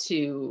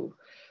to,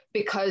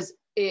 because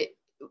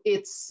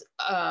it's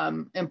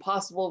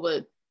impossible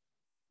to,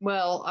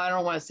 well, I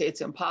don't want to say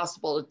it's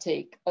impossible to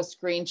take a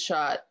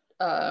screenshot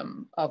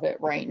of it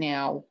right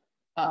now,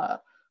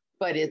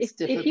 but it's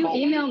difficult.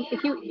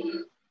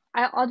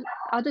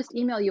 I'll just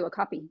email you a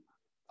copy.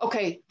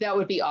 Okay, that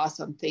would be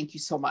awesome. Thank you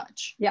so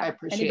much. Yeah, I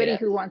appreciate anybody it.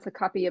 who wants a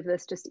copy of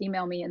this, just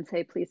email me and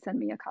say, please send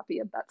me a copy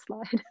of that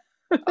slide.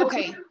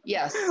 Okay,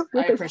 yes,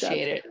 I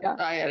appreciate it. Yeah.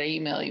 I had to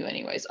email you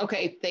anyways.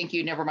 Okay, thank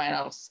you. Never mind,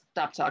 I'll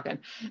stop talking.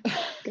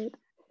 Good.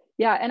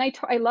 Yeah, and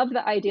I love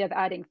the idea of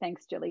adding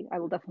thanks, Jilly. I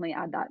will definitely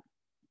add that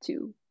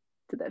to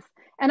this.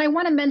 And I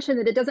want to mention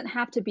that it doesn't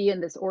have to be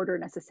in this order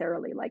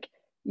necessarily. Like,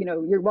 you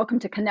know, you're welcome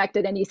to connect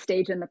at any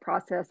stage in the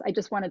process. I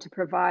just wanted to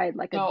provide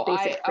like a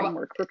basic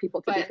framework for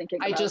people to be thinking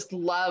about. I just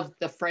love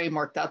the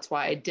framework. That's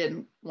why I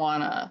didn't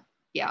want to,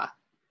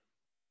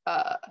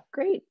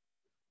 Great.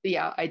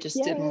 Yeah, I just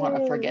didn't want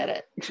to forget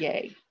it.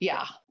 Yay.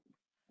 Yeah.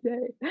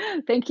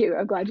 Yay. Thank you.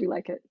 I'm glad you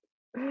like it.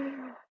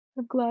 I'm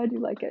glad you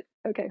like it.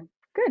 Okay,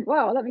 good.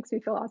 Wow, that makes me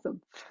feel awesome.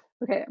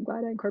 Okay, I'm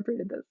glad I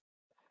incorporated this.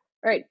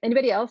 All right,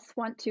 anybody else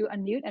want to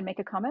unmute and make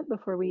a comment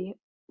before we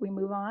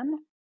move on?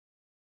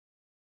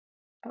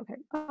 Okay.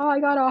 Oh, I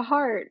got a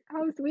heart.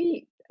 How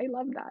sweet. I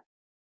love that.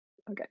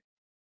 Okay.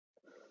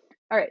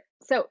 All right.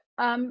 So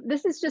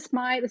this is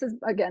my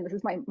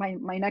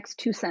next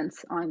 2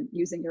 cents on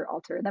using your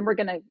altar. And then we're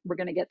gonna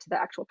get to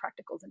the actual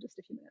practicals in just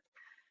a few minutes.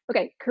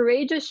 Okay,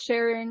 courageous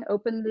sharing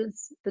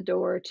opens the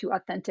door to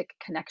authentic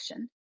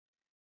connection.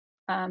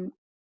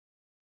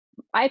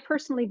 I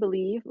personally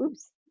believe,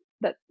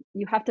 that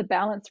you have to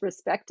balance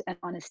respect and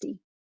honesty.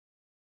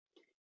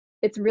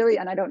 It's really,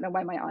 and I don't know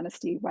why my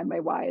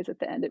why is at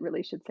the end, it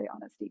really should say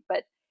honesty,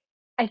 but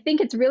I think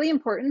it's really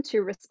important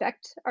to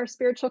respect our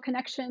spiritual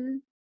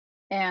connection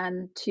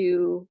and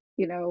to,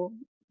 you know,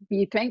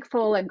 be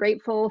thankful and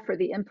grateful for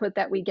the input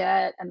that we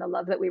get and the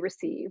love that we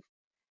receive.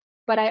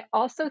 But I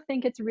also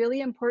think it's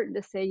really important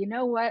to say, you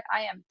know what,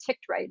 I am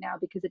ticked right now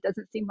because it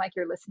doesn't seem like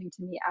you're listening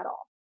to me at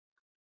all.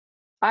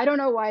 I don't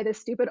know why this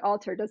stupid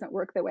altar doesn't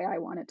work the way I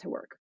want it to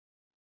work.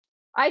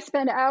 I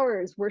spend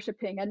hours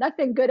worshiping and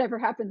nothing good ever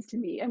happens to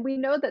me. And we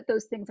know that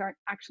those things aren't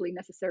actually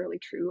necessarily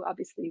true.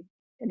 Obviously,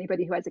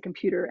 anybody who has a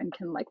computer and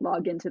can like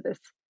log into this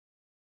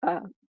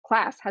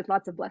class has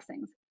lots of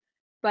blessings.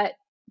 But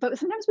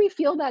sometimes we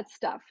feel that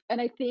stuff.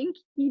 And I think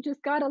you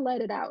just got to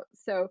let it out.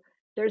 So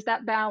there's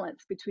that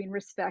balance between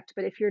respect.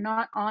 But if you're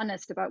not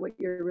honest about what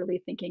you're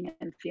really thinking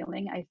and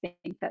feeling, I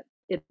think that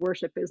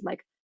worship is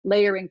like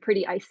layering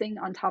pretty icing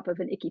on top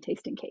of an icky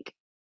tasting cake.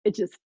 It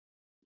just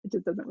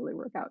doesn't really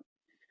work out.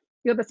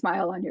 You have a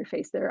smile on your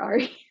face there,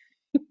 Ari.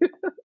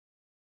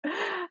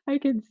 I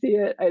can see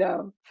it. I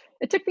know.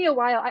 It took me a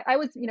while. I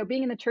was, you know,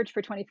 being in the church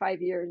for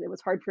 25 years, it was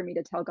hard for me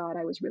to tell God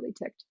I was really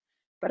ticked.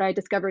 But I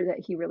discovered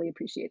that he really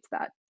appreciates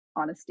that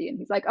honesty. And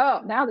he's like,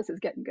 oh, now this is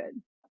getting good.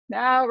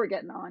 Now we're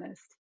getting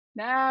honest.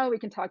 Now we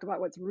can talk about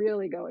what's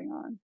really going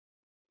on.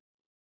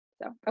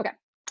 So, okay.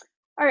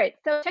 All right.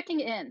 So checking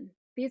in.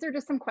 these are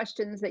just some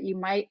questions that you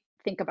might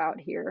think about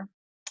here.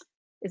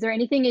 Is there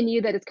anything in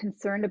you that is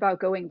concerned about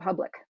going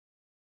public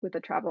with a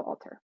travel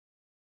altar?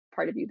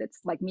 Part of you that's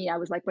like me, I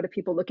was like, what if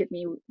people look at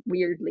me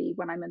weirdly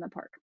when I'm in the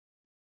park?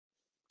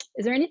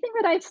 Is there anything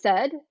that I've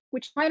said,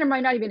 which might or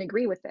might not even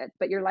agree with it,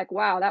 but you're like,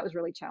 wow, that was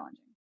really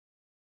challenging?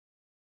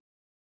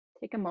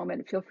 Take a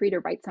moment, feel free to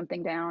write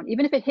something down.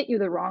 Even if it hit you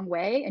the wrong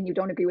way and you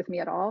don't agree with me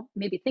at all,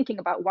 maybe thinking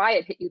about why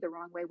it hit you the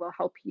wrong way will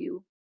help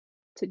you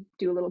to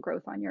do a little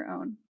growth on your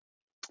own.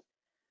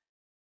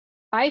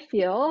 I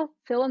feel,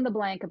 fill in the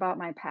blank about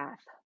my path.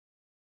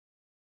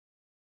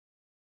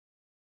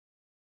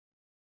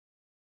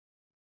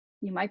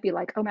 You might be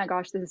like, oh my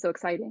gosh, this is so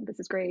exciting. This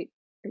is great.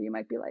 Or you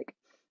might be like,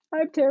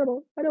 I'm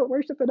terrible. I don't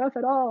worship enough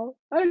at all.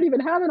 I don't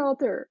even have an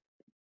altar.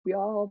 We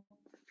all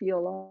feel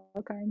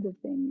all kinds of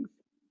things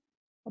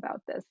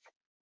about this.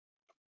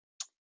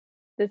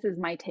 This is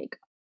my take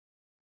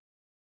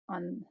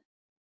on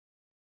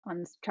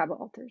travel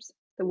altars.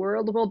 The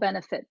world will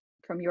benefit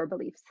from your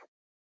beliefs.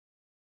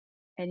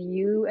 And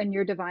you and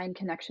your divine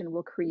connection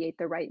will create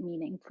the right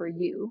meaning for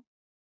you,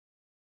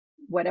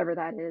 whatever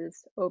that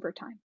is, over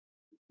time.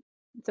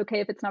 It's okay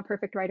if it's not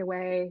perfect right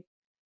away.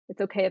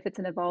 It's okay if it's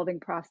an evolving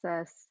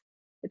process.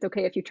 It's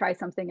okay if you try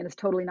something and it's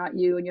totally not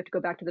you and you have to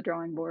go back to the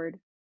drawing board.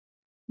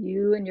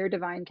 You and your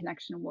divine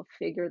connection will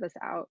figure this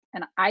out.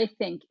 And I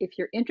think if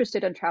you're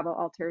interested in travel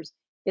altars,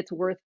 it's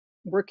worth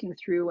working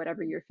through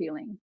whatever you're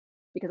feeling,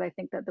 because I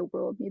think that the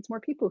world needs more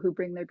people who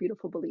bring their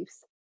beautiful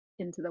beliefs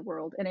into the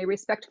world in a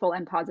respectful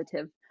and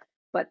positive,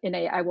 but in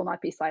a I will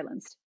not be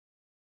silenced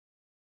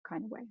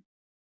kind of way.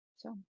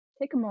 So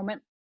take a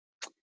moment,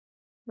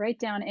 write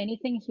down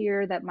anything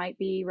here that might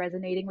be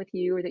resonating with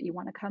you or that you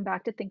want to come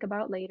back to think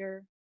about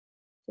later.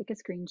 Take a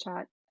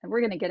screenshot, and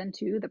we're going to get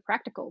into the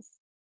practicals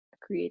of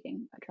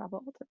creating a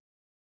travel altar.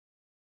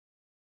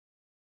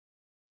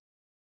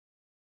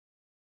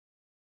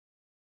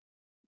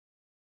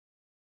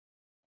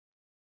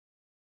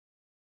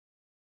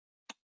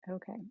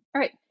 Okay,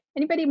 all right.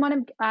 Anybody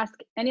want to ask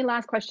any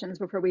last questions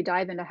before we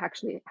dive into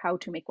actually how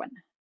to make one?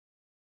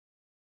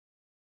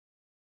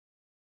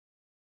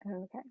 Okay,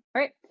 all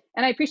right.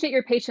 And I appreciate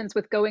your patience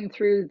with going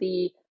through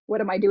the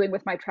what am I doing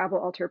with my travel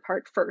altar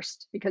part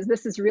first, because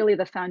this is really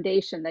the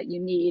foundation that you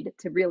need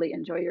to really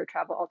enjoy your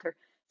travel altar.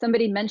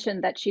 Somebody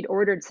mentioned that she'd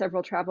ordered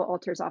several travel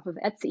altars off of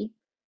Etsy.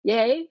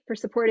 Yay for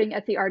supporting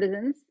Etsy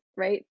artisans,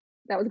 right?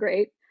 That was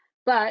great.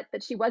 But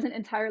that she wasn't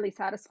entirely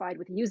satisfied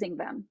with using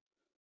them.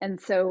 And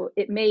so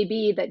it may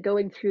be that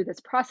going through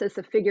this process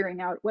of figuring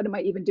out what am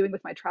I even doing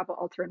with my travel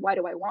altar and why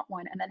do I want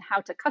one, and then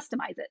how to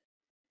customize it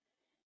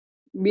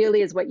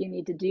really is what you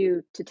need to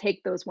do to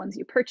take those ones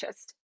you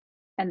purchased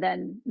and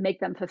then make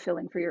them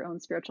fulfilling for your own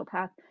spiritual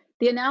path.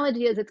 The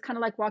analogy is it's kind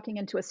of like walking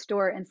into a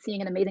store and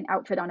seeing an amazing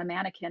outfit on a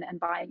mannequin and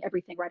buying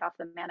everything right off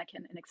the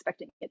mannequin and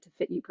expecting it to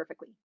fit you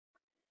perfectly.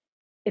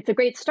 It's a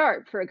great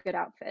start for a good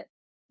outfit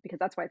because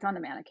that's why it's on the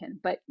mannequin,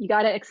 but you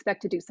got to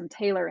expect to do some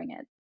tailoring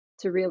it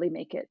to really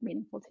make it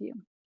meaningful to you.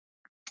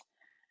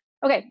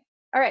 Okay,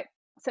 all right,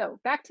 so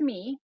back to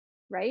me,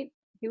 right?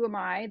 Who am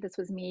I? This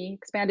was me,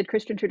 expanded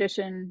Christian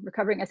tradition,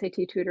 recovering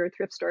SAT tutor,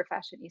 thrift store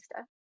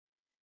fashionista.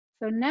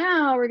 So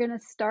now we're going to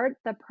start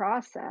the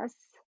process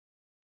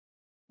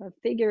of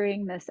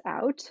figuring this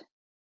out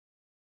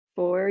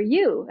for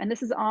you. And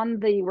this is on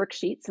the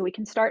worksheet, so we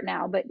can start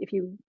now. But if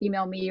you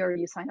email me or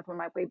you sign up on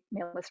my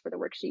mail list for the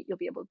worksheet, you'll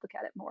be able to look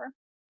at it more.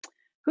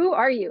 Who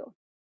are you?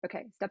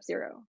 Okay, step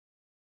 0.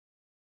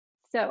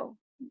 So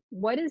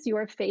what is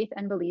your faith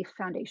and belief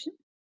foundation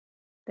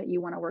that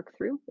you want to work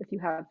through? If you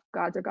have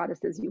gods or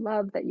goddesses you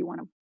love that you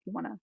want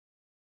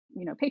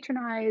to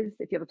patronize,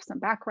 if you have some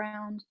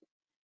background,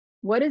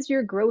 what is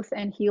your growth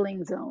and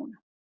healing zone?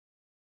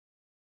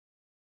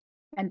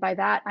 And by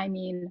that, I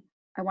mean,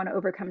 I want to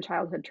overcome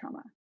childhood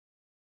trauma.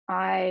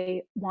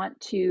 I want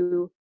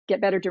to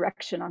get better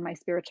direction on my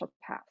spiritual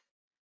path.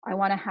 I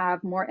want to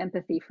have more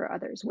empathy for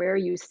others. Where are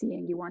you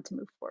seeing you want to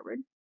move forward?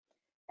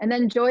 And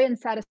then joy and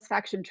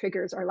satisfaction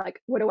triggers are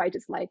like, what do I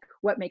just like?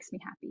 What makes me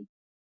happy?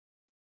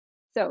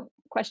 So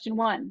question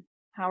 1,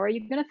 how are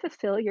you going to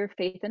fulfill your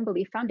faith and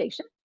belief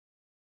foundation?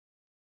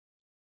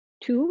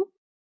 2,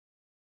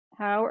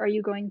 how are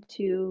you going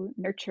to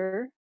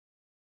nurture?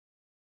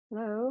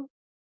 Hello?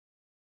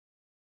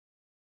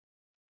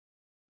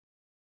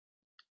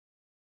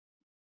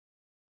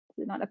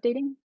 Is it not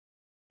updating?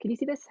 Can you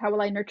see this? How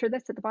will I nurture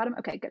this at the bottom?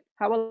 Okay, good.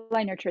 How will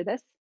I nurture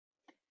this?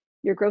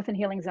 Your growth and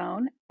healing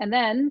zone. And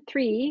then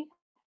 3,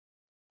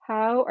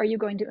 how are you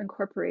going to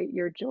incorporate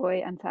your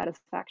joy and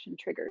satisfaction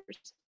triggers?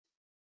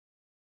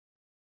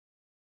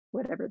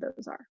 Whatever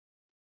those are.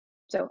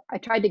 So I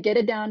tried to get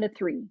it down to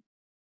 3.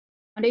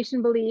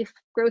 Foundation, belief,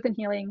 growth and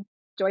healing,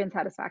 joy and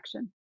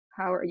satisfaction.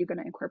 How are you going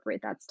to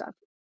incorporate that stuff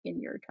in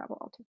your travel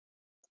altar?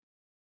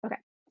 Okay,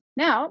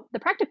 now the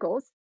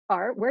practicals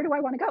are, where do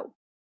I want to go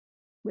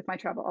with my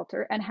travel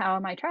altar and how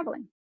am I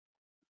traveling?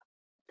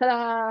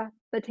 Ta-da!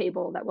 The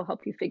table that will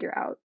help you figure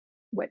out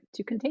what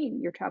to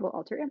contain your travel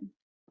altar in.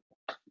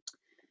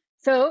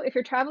 So if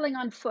you're traveling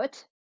on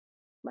foot,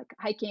 like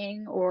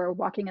hiking or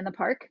walking in the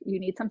park, you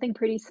need something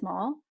pretty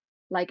small,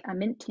 like a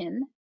mint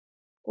tin,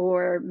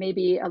 or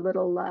maybe a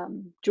little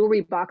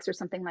jewelry box or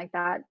something like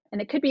that.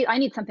 And it could be, I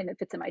need something that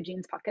fits in my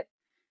jeans pocket.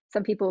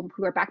 Some people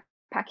who are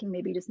backpacking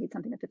maybe just need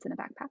something that fits in a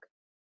backpack.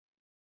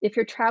 If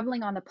you're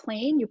traveling on the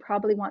plane, you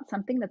probably want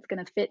something that's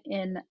going to fit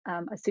in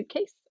a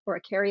suitcase or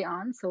a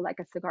carry-on, so like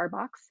a cigar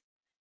box.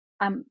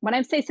 When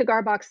I say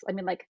cigar box, I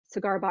mean like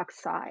cigar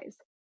box size.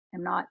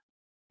 I'm not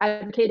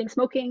advocating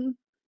smoking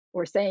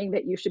or saying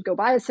that you should go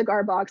buy a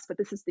cigar box, but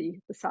this is the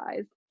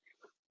size.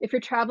 If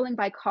you're traveling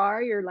by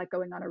car, you're like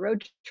going on a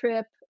road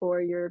trip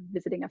or you're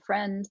visiting a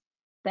friend,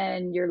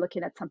 then you're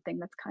looking at something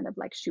that's kind of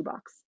like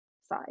shoebox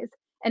size.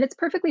 And it's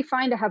perfectly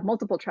fine to have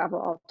multiple travel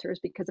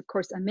altars because, of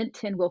course, a mint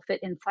tin will fit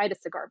inside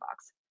a cigar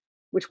box,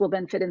 which will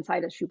then fit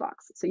inside a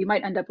shoebox. So you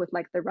might end up with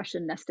like the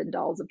Russian nested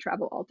dolls of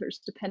travel altars,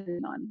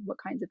 depending on what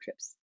kinds of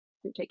trips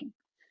you're taking.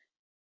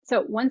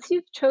 So once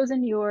you've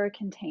chosen your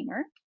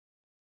container,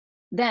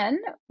 then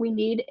we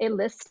need a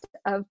list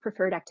of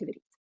preferred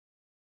activities.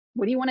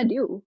 What do you want to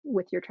do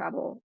with your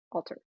travel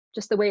altar?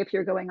 Just the way if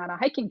you're going on a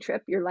hiking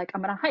trip, you're like,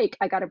 I'm going to hike,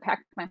 I got to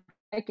pack my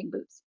hiking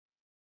boots.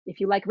 If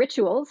you like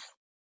rituals,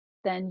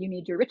 then you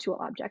need your ritual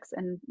objects.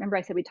 And remember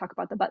I said we talk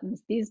about the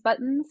buttons. These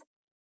buttons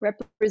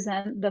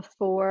represent the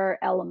 4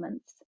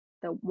 elements,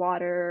 the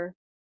water,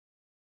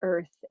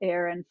 earth,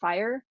 air, and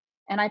fire.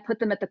 And I put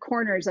them at the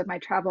corners of my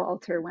travel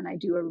altar when I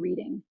do a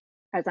reading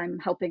as I'm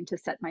helping to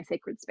set my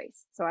sacred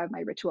space. So I have my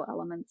ritual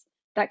elements.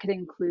 That could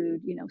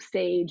include, you know,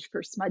 sage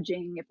for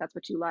smudging, if that's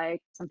what you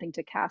like, something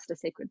to cast a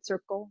sacred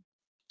circle.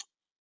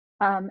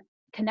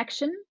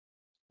 Connection.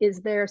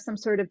 Is there some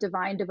sort of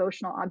divine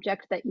devotional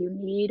object that you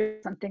need, or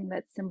something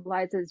that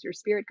symbolizes your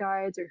spirit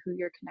guides or who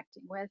you're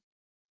connecting with?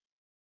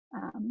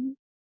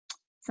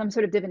 Some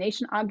sort of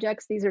divination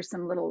objects. These are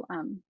some little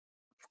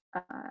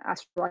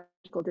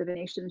astrological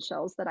divination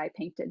shells that I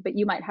painted, but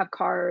you might have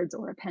cards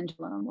or a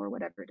pendulum or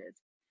whatever it is.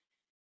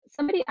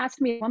 Somebody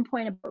asked me at one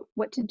point about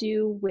what to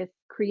do with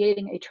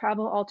creating a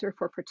travel altar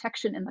for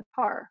protection in the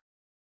car.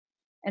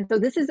 And so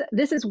this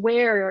is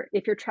where,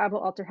 if your travel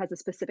altar has a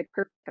specific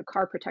a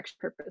car protection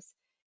purpose,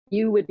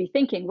 you would be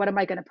thinking, what am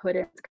I going to put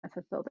in that's going to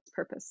fulfill this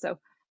purpose? So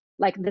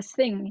like this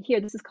thing here,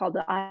 this is called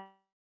the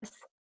IS.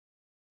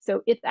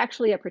 So it's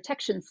actually a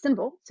protection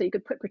symbol. So you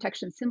could put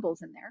protection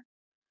symbols in there.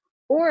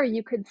 Or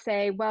you could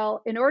say,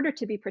 well, in order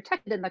to be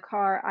protected in the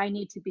car, I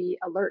need to be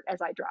alert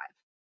as I drive.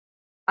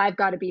 I've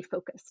got to be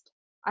focused.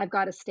 I've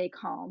got to stay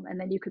calm. And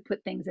then you could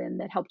put things in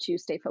that helped you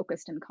stay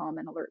focused and calm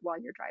and alert while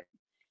you're driving.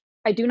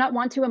 I do not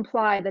want to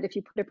imply that if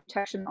you put a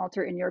protection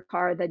altar in your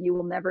car, that you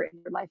will never in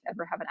your life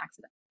ever have an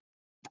accident.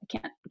 I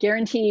can't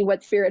guarantee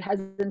what spirit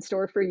has in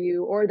store for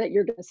you or that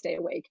you're going to stay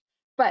awake.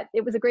 But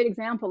it was a great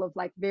example of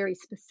like very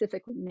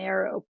specific,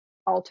 narrow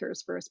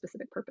altars for a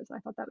specific purpose. I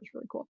thought that was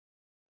really cool.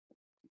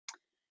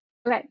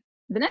 Okay,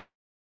 the next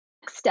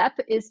step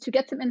is to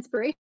get some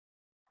inspiration.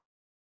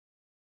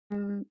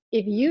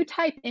 If you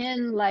type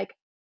in like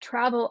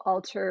travel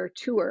altar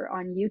tour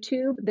on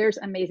YouTube, there's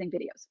amazing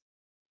videos.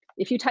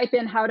 If you type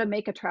in how to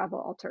make a travel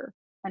altar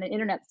on an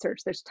internet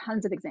search, there's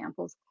tons of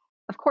examples.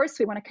 Of course,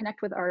 we want to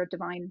connect with our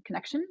divine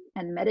connection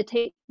and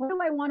meditate. What do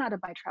I want out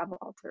of my travel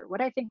altar? What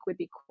I think would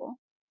be cool.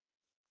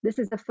 This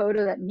is a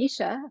photo that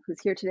Misha, who's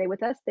here today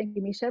with us, thank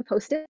you, Misha,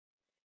 posted.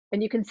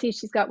 And you can see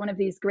she's got one of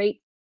these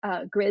great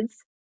grids,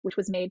 which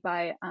was made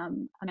by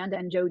Amanda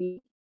and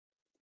Jody.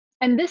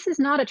 And this is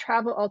not a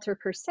travel altar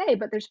per se,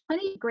 but there's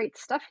plenty of great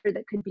stuff here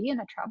that could be in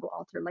a travel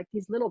altar, like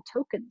these little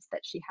tokens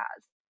that she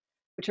has,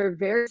 which are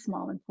very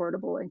small and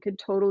portable and could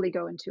totally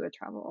go into a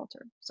travel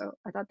altar. So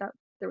I thought that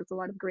there was a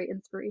lot of great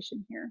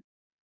inspiration here.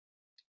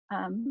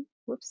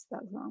 Whoops,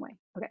 that was the wrong way.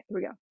 Okay, here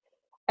we go.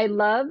 I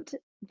loved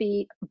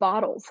the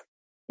bottles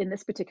in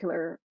this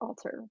particular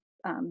altar.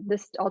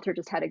 This altar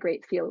just had a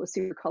great feel. It was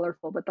super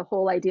colorful, but the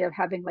whole idea of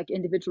having like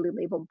individually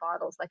labeled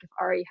bottles, like if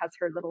Ari has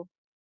her little,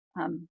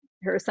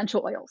 her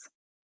essential oils,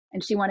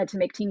 and she wanted to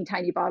make teeny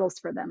tiny bottles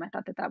for them, I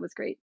thought that that was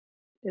great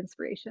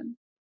inspiration.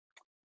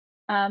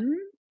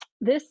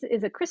 This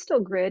is a crystal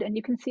grid, and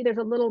you can see there's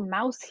a little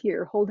mouse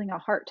here holding a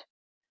heart.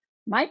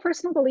 My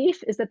personal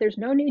belief is that there's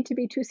no need to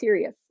be too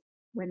serious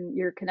when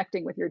you're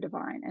connecting with your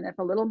divine. And if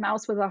a little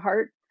mouse with a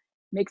heart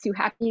makes you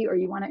happy, or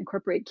you want to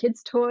incorporate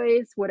kids'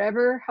 toys,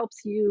 whatever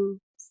helps you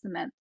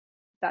cement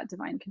that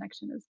divine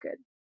connection is good.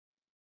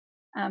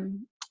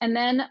 And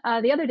then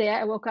the other day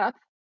I woke up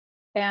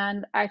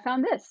and I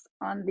found this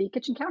on the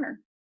kitchen counter,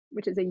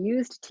 which is a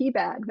used tea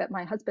bag that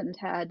my husband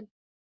had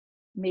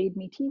made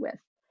me tea with.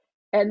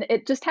 And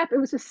it just happened,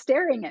 it was just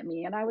staring at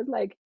me. And I was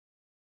like,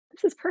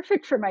 this is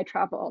perfect for my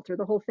travel altar.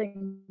 The whole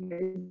thing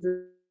is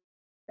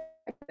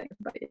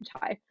about inch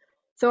high.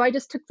 So I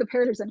just took the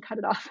pears and cut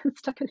it off and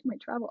stuck it in my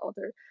travel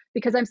altar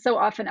because I'm so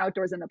often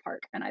outdoors in the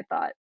park. And I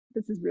thought,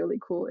 this is really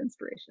cool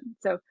inspiration.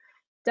 So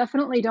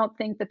definitely don't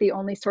think that the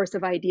only source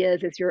of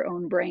ideas is your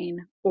own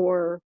brain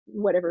or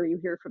whatever you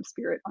hear from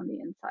spirit on the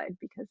inside,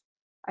 because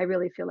I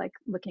really feel like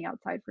looking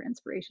outside for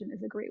inspiration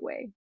is a great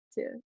way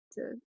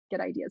to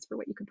get ideas for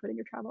what you can put in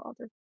your travel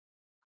altar.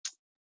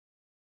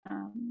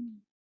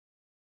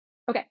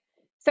 Okay,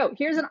 So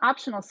here's an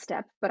optional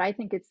step, but I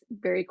think it's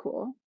very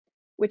cool,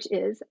 which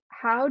is,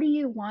 how do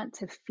you want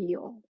to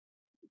feel?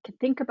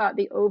 Think about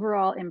the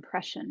overall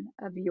impression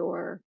of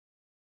your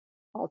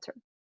altar.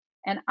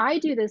 And I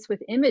do this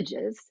with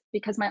images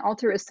because my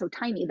altar is so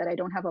tiny that I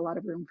don't have a lot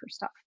of room for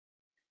stuff.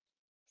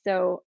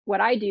 So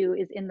what I do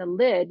is, in the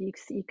lid,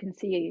 you can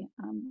see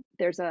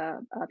there's a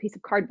piece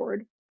of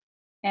cardboard,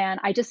 and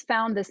I just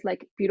found this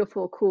like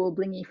beautiful, cool,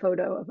 blingy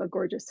photo of a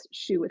gorgeous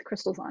shoe with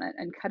crystals on it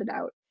and cut it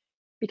out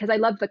because I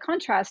love the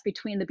contrast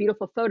between the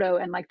beautiful photo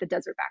and like the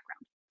desert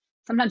background.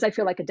 Sometimes I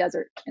feel like a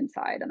desert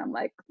inside and I'm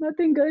like,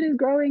 nothing good is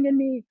growing in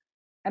me.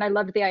 And I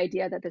loved the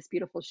idea that this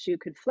beautiful shoe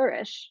could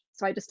flourish.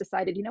 So I just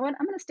decided, you know what,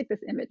 I'm going to stick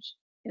this image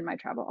in my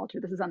travel altar.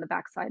 This is on the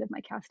back side of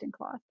my casting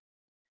cloth.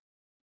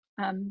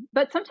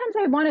 But sometimes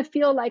I want to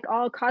feel like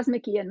all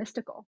cosmic-y and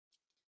mystical.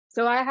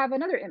 So I have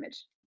another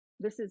image.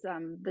 This is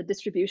the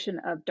distribution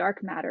of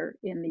dark matter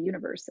in the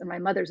universe. And my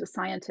mother's a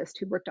scientist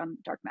who worked on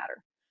dark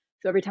matter.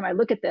 So every time I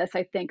look at this,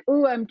 I think,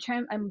 oh, I'm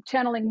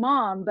channeling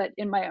mom, but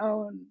in my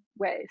own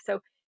way. So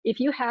if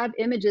you have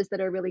images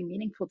that are really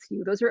meaningful to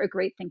you, those are a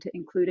great thing to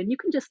include. And you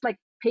can just like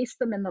paste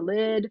them in the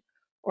lid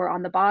or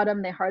on the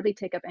bottom. They hardly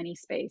take up any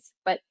space.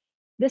 But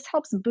this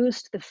helps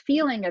boost the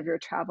feeling of your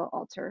travel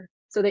altar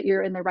so that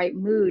you're in the right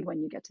mood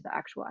when you get to the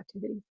actual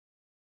activity.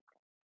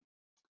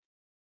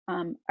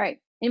 All right,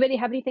 anybody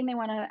have anything they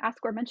want to ask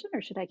or mention,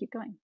 or should I keep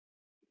going?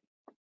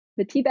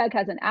 The tea bag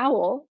has an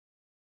owl.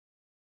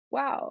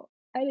 Wow,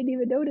 I didn't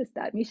even notice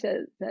that.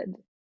 Misha said,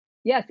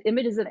 yes,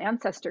 images of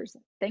ancestors.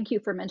 Thank you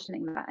for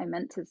mentioning that. I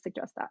meant to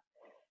suggest that.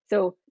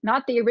 So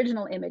not the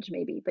original image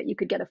maybe, but you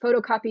could get a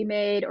photocopy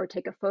made or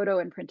take a photo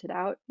and print it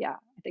out. Yeah,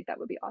 I think that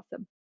would be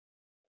awesome.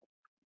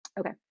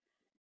 Okay,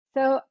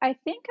 so I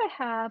think I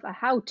have a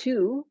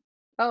how-to.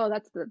 Oh,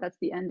 that's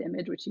the end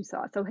image, which you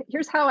saw. So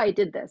here's how I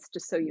did this,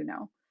 just so you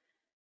know.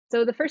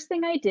 So the first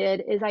thing I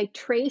did is I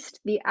traced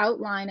the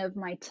outline of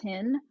my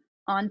tin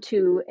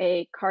onto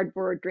a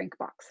cardboard drink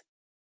box.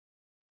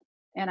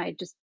 And I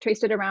just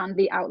traced it around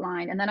the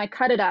outline, and then I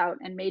cut it out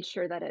and made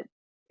sure that it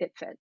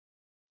fit.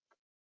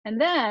 And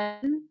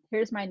then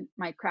here's my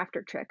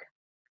crafter trick.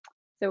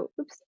 So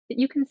oops,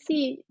 you can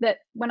see that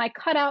when I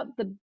cut out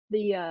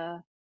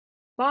the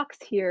box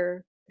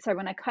here, sorry,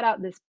 when I cut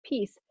out this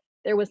piece,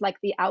 there was like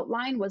the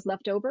outline was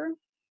left over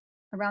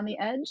around the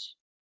edge,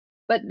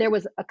 but there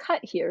was a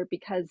cut here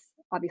because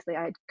obviously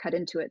I had cut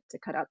into it to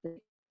cut out the.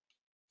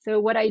 So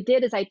what I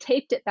did is I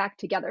taped it back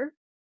together,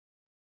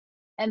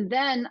 and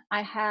then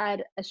I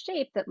had a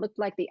shape that looked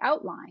like the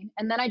outline,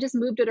 and then I just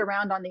moved it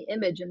around on the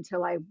image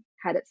until I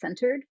had it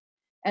centered,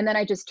 and then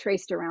I just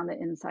traced around the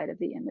inside of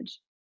the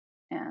image,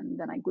 and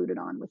then I glued it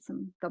on with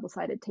some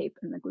double-sided tape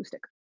and the glue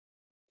stick.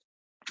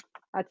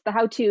 That's the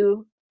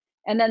how-to.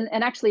 And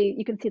actually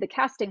you can see the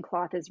casting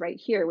cloth is right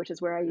here, which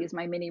is where I use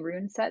my mini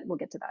rune set. We'll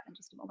get to that in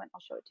just a moment.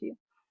 I'll show it to you.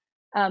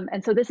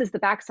 And so this is the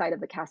back side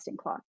of the casting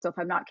cloth. So if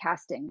I'm not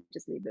casting,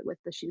 just leave it with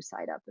the shoe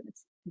side up, and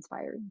it's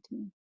inspiring to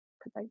me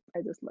because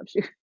I just love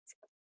shoes.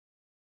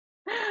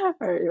 All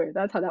right, anyway,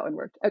 that's how that one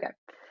worked. Okay,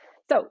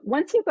 so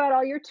once you've got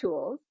all your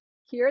tools,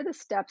 here are the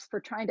steps for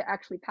trying to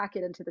actually pack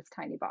it into this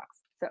tiny box.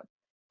 So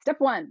step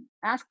one,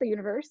 ask the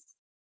universe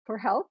for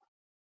help.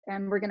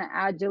 And we're going to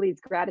add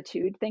Jilly's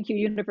gratitude. Thank you,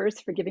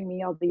 universe, for giving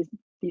me all these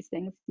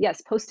things.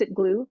 Yes, post-it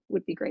glue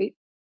would be great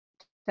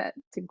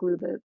to glue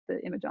the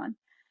image on.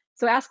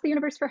 So ask the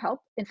universe for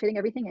help in fitting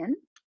everything in.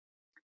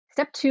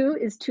 Step two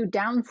is to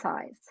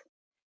downsize.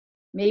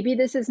 Maybe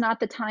this is not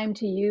the time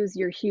to use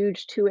your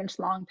huge 2-inch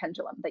long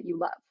pendulum that you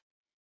love.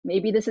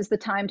 Maybe this is the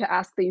time to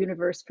ask the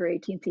universe for a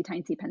teensy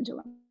tiny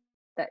pendulum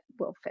that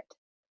will fit.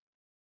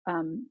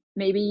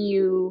 Maybe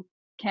you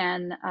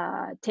can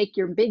take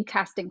your big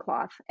casting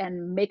cloth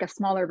and make a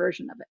smaller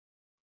version of it.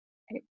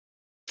 Okay.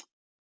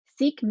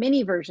 Seek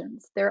mini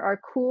versions. There are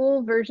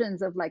cool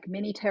versions of like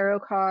mini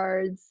tarot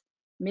cards,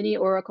 mini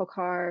oracle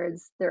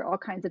cards. There are all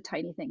kinds of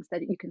tiny things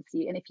that you can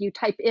see. And if you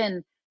type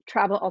in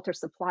travel altar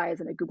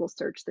supplies in a Google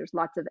search, there's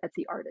lots of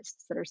Etsy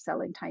artists that are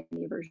selling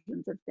tiny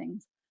versions of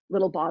things,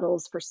 little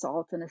bottles for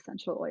salt and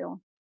essential oil.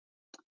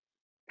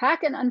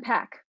 Pack and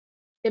unpack.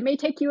 It may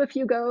take you a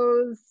few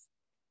goes.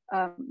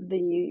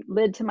 The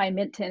lid to my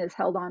mint tin is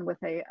held on with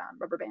a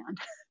rubber band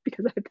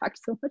because I packed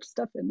so much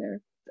stuff in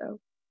there. So,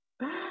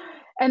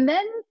 and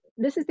then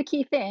this is the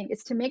key thing,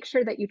 is to make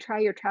sure that you try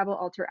your travel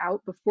altar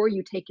out before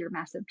you take your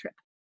massive trip.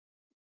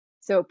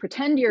 So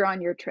pretend you're on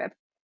your trip,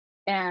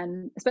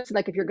 and especially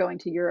like if you're going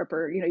to Europe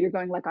or you're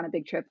going like on a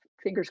big trip,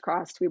 fingers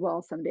crossed we will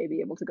all someday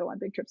be able to go on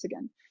big trips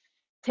again.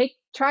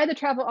 Try the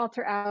travel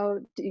altar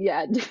out.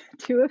 Yeah,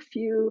 do a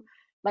few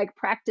like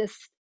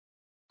practice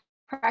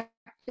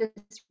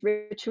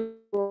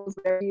rituals,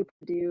 whatever you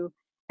do,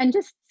 and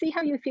just see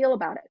how you feel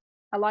about it.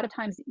 A lot of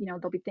times,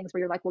 there'll be things where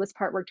you're like, well, this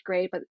part worked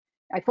great, but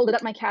I folded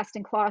up my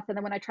casting cloth, and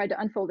then when I tried to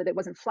unfold it, it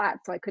wasn't flat,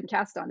 so I couldn't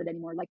cast on it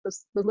anymore. Like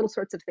those little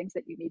sorts of things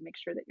that you need, make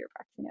sure that you're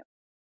practicing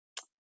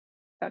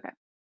it. Okay.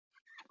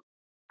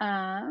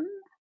 All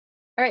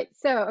right,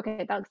 so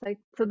that looks like,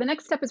 so the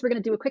next step is we're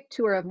going to do a quick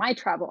tour of my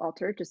travel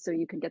altar, just so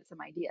you can get some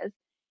ideas.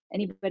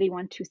 Anybody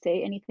want to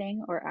say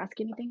anything or ask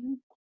anything?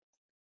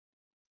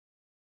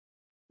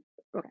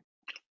 Okay.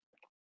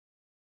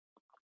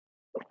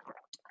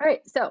 All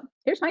right, so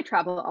here's my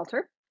travel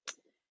altar.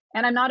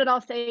 And I'm not at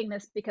all saying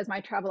this because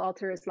my travel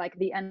altar is like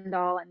the end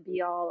all and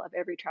be all of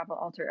every travel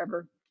altar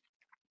ever.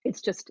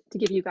 It's just to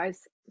give you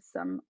guys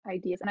some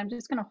ideas. And I'm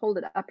just going to hold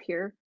it up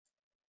here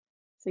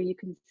so you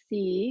can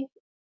see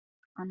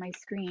on my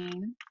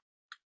screen.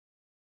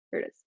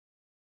 Here it is.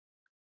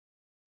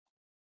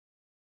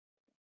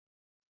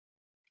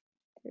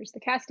 There's the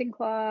casting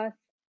cloth.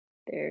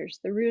 There's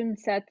the rune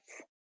sets.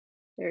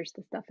 There's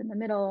the stuff in the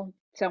middle.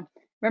 So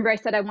remember I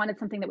said I wanted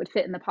something that would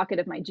fit in the pocket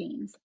of my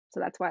jeans. So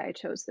that's why I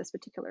chose this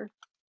particular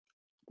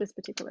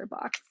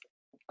box.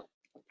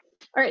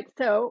 All right,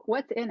 so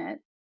what's in it?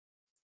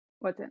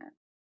 What's in it?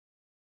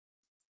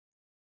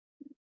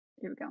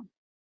 Here we go.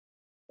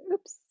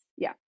 Oops,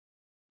 yeah.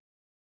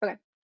 Okay.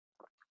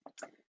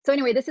 So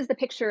anyway, this is the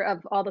picture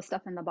of all the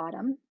stuff in the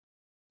bottom.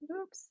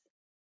 Oops.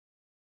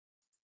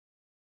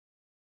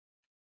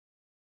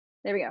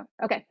 There we go.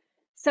 Okay.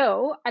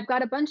 So I've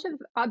got a bunch of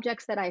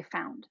objects that I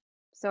found.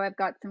 So I've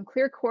got some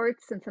clear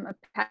quartz and some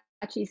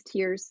Apache's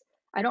tears.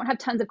 I don't have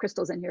tons of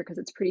crystals in here because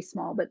it's pretty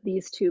small, but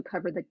these two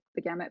cover the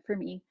gamut for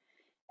me.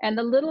 And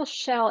the little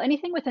shell,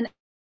 anything with an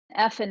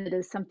F in it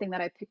is something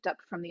that I picked up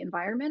from the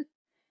environment.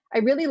 I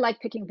really like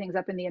picking things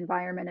up in the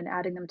environment and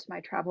adding them to my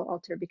travel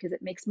altar because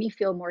it makes me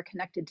feel more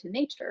connected to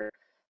nature.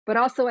 But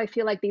also I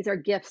feel like these are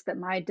gifts that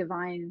my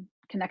divine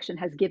connection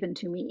has given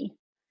to me.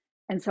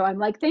 And so I'm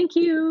like, thank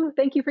you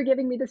for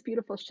giving me this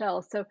beautiful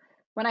shell. So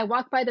when I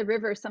walk by the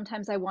river,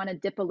 sometimes I want to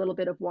dip a little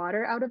bit of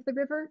water out of the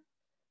river.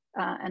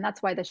 And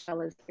that's why the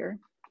shell is here.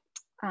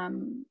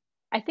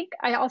 I think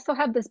I also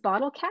have this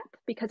bottle cap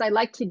because I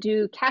like to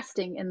do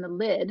casting in the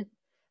lid,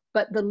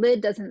 but the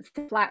lid doesn't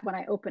sit flat when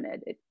I open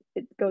it.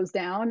 It goes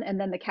down and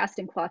then the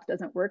casting cloth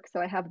doesn't work. So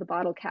I have the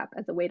bottle cap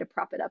as a way to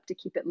prop it up to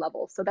keep it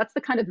level. So that's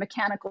the kind of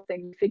mechanical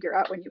thing you figure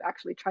out when you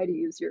actually try to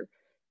use your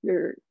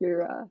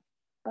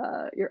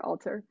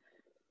altar.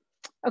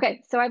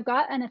 Okay, so I've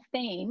got an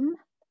athame.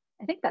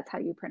 I think that's how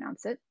you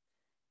pronounce it.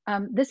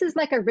 This is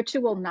like a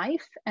ritual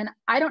knife, and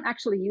I don't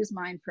actually use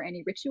mine for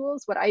any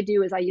rituals. What I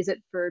do is I use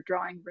it for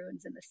drawing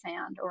runes in the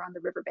sand or on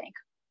the riverbank.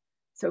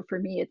 So for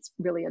me, it's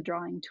really a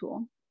drawing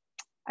tool.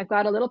 I've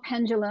got a little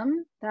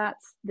pendulum.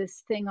 That's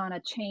this thing on a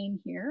chain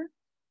here.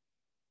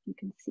 You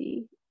can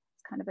see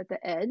it's kind of at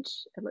the edge.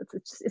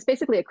 It's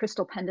basically a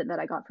crystal pendant that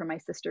I got from my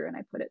sister, and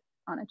I put it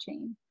on a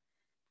chain.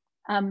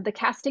 The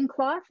casting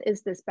cloth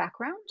is this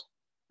background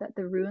that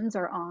the runes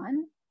are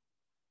on.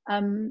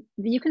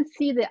 You can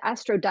see the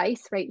astro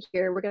dice right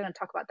here. We're going to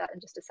talk about that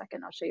in just a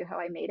second. I'll show you how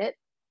I made it.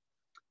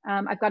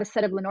 I've got a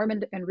set of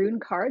Lenormand and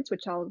rune cards,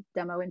 which I'll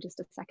demo in just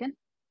a second.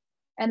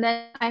 And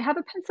then I have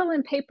a pencil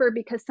and paper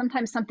because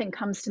sometimes something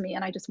comes to me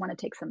and I just want to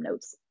take some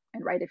notes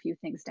and write a few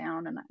things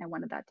down, and I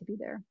wanted that to be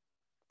there.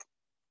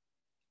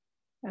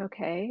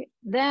 Okay,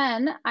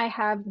 then I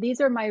have, these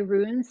are my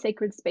rune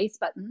sacred space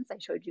buttons. I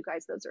showed you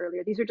guys those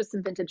earlier. These are just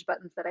some vintage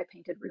buttons that I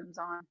painted runes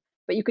on,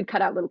 but you could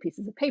cut out little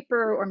pieces of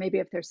paper, or maybe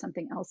if there's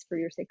something else for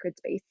your sacred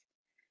space.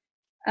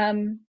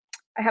 I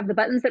have the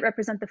buttons that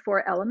represent the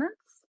 4 elements.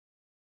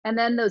 And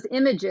then those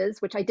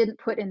images, which I didn't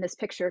put in this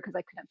picture because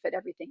I couldn't fit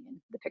everything in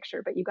the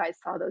picture, but you guys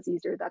saw those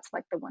easier. That's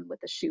like the one with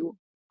the shoe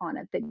on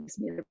it that gives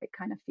me the right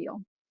kind of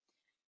feel.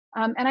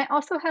 And I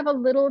also have a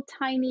little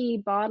tiny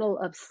bottle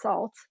of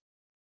salt,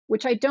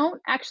 which I don't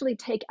actually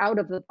take out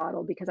of the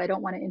bottle because I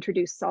don't want to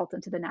introduce salt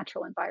into the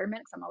natural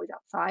environment because I'm always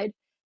outside.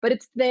 But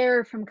it's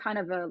there from kind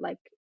of a like,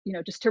 you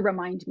know, just to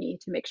remind me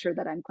to make sure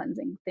that I'm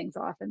cleansing things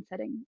off and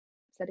setting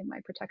my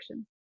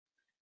protection.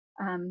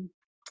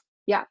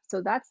 Yeah,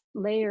 so that's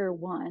layer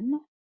 1.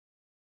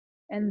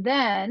 And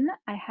then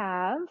I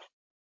have,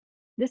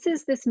 this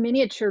is this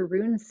miniature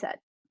rune set.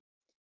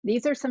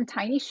 These are some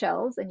tiny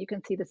shells, and you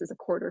can see this is a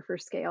 1/4 for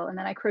scale. And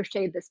then I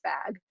crocheted this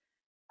bag.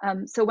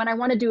 So when I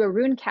want to do a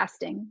rune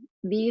casting,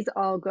 these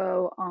all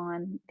go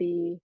on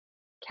the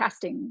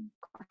casting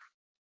cloth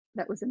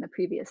that was in the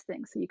previous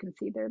thing. So you can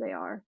see there they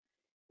are.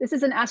 This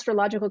is an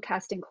astrological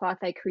casting cloth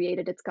I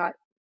created. It's got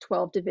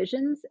 12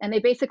 divisions, and they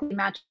basically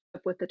match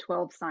up with the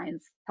 12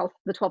 signs,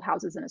 the 12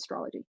 houses in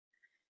astrology.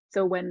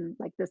 So when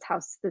like this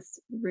house, this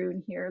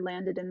rune here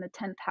landed in the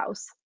 10th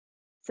house,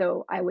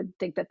 so I would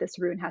think that this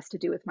rune has to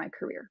do with my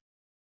career.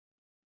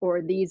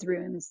 Or these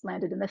runes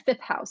landed in the 5th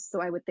house, so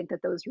I would think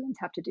that those runes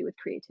have to do with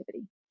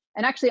creativity.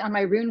 And actually on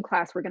my rune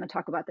class, we're going to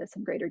talk about this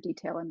in greater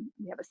detail, and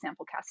we have a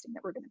sample casting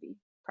that we're going to be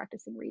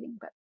practicing reading.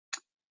 But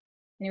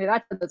anyway,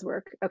 that's how those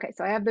work. Okay,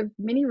 so I have the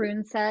mini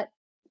rune set.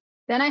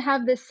 Then I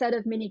have this set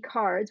of mini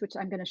cards, which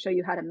I'm going to show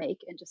you how to make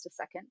in just a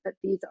second. But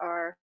these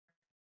are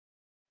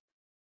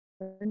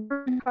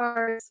rune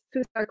cards,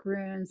 Futhark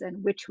runes,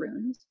 and witch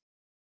runes.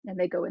 And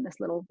they go in this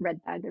little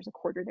red bag. There's a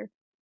 1/4 there.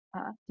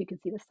 You can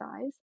see the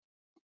size.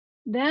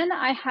 Then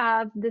I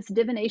have this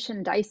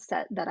divination dice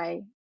set that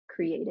I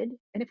created.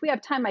 And if we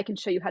have time, I can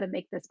show you how to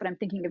make this, but I'm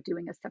thinking of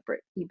doing a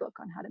separate ebook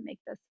on how to make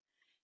this.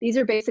 These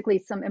are basically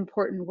some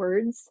important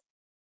words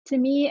to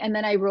me, and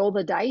then I roll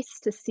the dice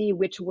to see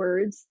which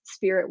words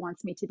spirit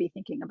wants me to be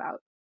thinking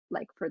about,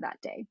 like for that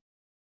day.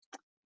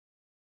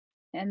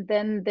 And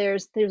then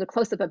there's a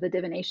close-up of the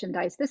divination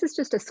dice. This is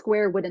just a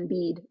square wooden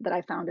bead that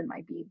I found in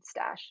my bead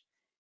stash.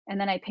 And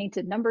then I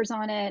painted numbers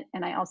on it,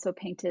 and I also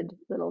painted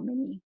little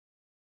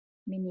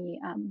mini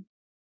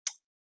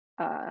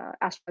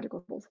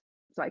astrological symbols,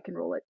 so I can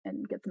roll it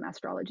and get some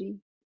astrology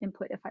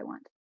input if I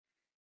want.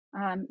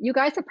 You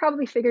guys have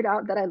probably figured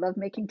out that I love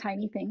making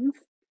tiny things.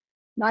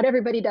 Not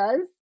everybody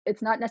does.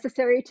 It's not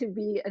necessary to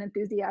be an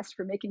enthusiast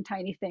for making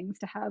tiny things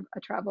to have a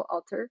travel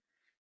altar,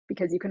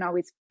 because you can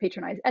always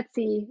patronize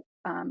Etsy,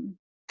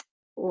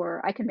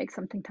 or I can make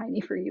something tiny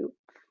for you.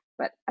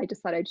 But I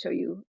just thought I'd show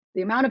you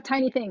the amount of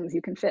tiny things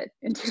you can fit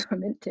into a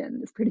mint tin.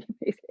 It's pretty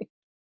amazing.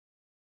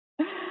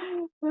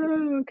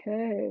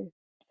 Okay.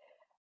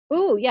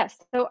 Oh, yes.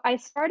 So I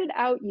started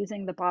out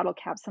using the bottle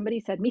cap.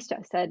 Somebody said, Mista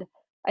said,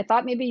 I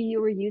thought maybe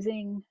you were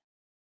using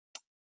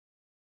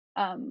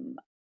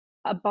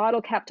a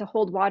bottle cap to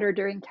hold water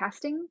during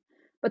casting.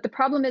 But the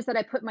problem is that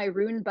I put my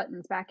rune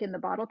buttons back in the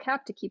bottle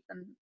cap to keep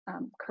them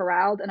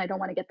corralled, and I don't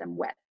want to get them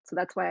wet. So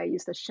that's why I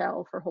use the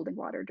shell for holding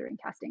water during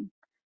casting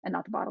and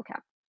not the bottle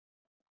cap.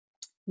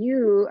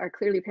 You are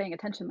clearly paying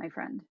attention, my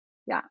friend.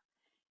 Yeah.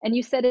 And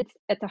you said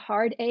it's a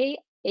hard A,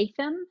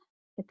 athame?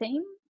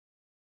 Athame?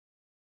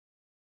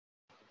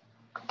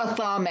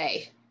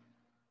 Athame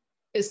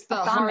is the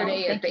Athame, hard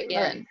A at thank the you.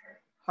 end.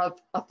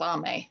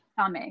 Athame.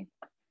 Athame.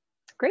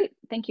 Great.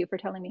 Thank you for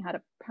telling me how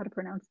to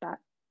pronounce that.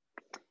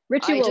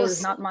 Ritual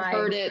is not my. I just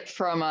heard it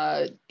from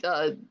a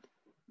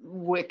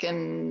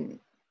Wiccan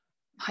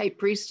high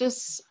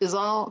priestess is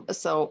all.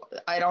 So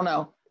I don't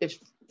know if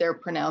they're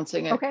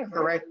pronouncing it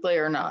correctly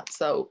or not.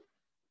 So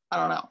I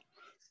don't know.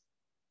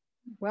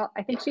 Well,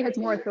 I think she has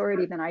more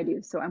authority than I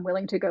do, so I'm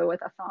willing to go with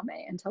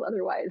Athame until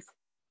otherwise.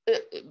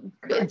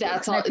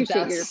 That's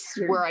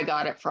where I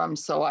got it from,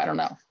 so I don't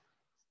know.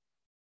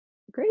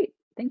 Great.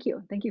 Thank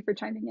you. Thank you for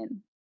chiming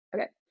in.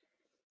 Okay.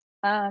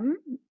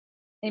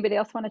 Anybody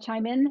else want to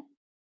chime in?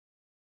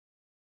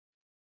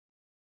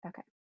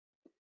 Okay.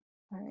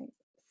 All right.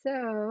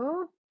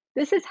 So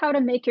this is how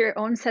to make your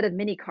own set of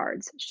mini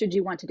cards, should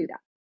you want to do that.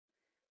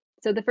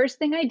 So the first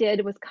thing I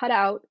did was cut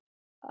out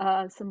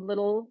some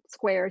little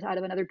squares out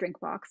of another drink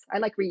box. I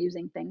like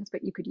reusing things,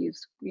 but you could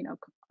use,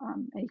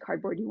 any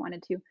cardboard you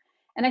wanted to.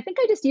 And I think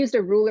I just used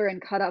a ruler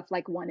and cut off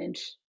like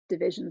 1-inch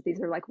divisions. These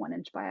are like 1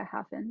 inch by a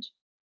 1/2 inch.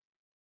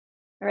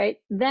 All right.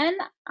 Then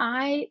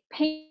I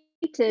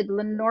painted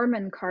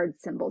Lenormand card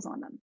symbols on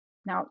them.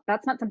 Now,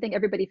 that's not something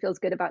everybody feels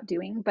good about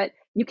doing, but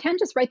you can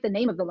just write the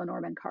name of the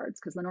Lenormand cards,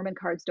 because Lenormand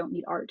cards don't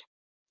need art.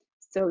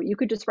 So you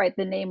could just write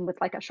the name with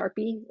like a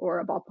Sharpie or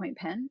a ballpoint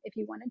pen if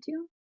you wanted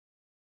to.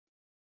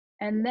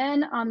 And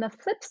then on the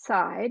flip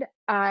side,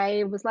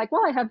 I was like,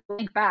 well, I have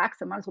blank backs,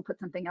 so I might as well put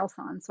something else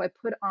on. So I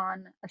put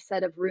on a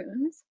set of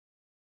runes.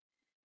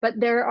 But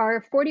there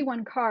are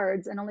 41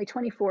 cards and only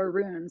 24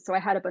 runes, so I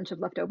had a bunch of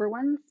leftover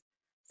ones.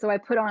 So I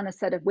put on a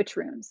set of witch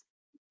runes.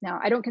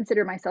 Now, I don't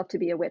consider myself to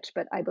be a witch,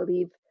 but I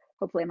believe,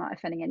 hopefully I'm not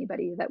offending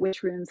anybody, that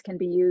witch runes can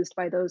be used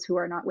by those who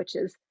are not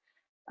witches.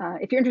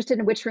 If you're interested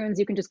in witch runes,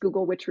 you can just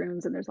Google witch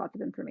runes and there's lots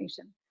of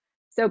information.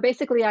 So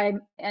basically I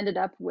ended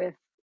up with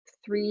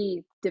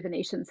 3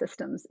 divination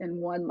systems in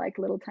one like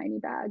little tiny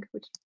bag,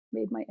 which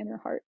made my inner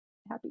heart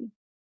happy.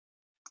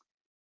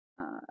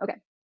 Okay.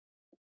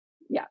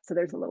 Yeah, so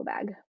there's a little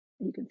bag.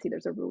 You can see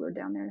there's a ruler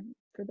down there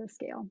for the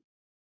scale.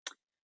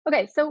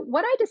 Okay, so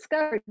what I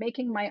discovered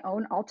making my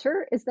own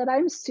altar is that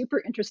I'm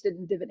super interested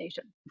in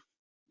divination.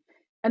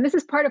 And this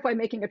is part of why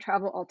making a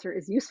travel altar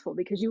is useful,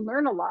 because you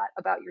learn a lot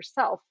about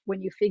yourself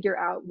when you figure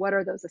out what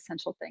are those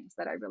essential things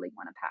that I really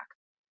want to pack.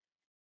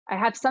 I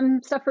have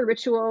some stuff for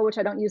ritual, which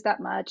I don't use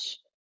that much,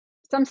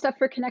 some stuff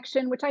for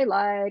connection, which I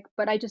like,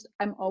 but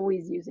I'm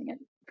always using it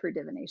for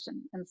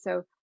divination. And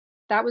so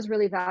that was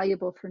really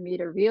valuable for me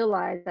to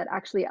realize that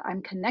actually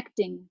I'm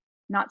connecting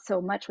not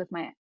so much with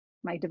my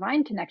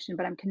divine connection,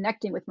 but I'm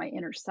connecting with my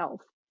inner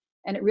self.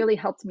 And it really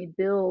helps me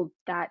build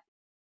that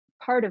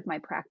part of my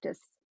practice.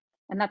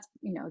 And that's,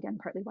 again,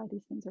 partly why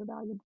these things are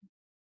valuable.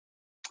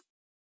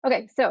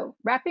 Okay, so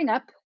wrapping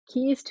up,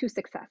 keys to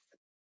success.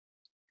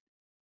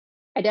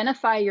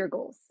 Identify your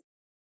goals.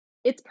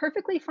 It's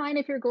perfectly fine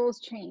if your goals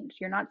change.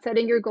 You're not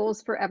setting your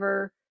goals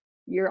forever.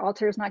 Your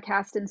altar is not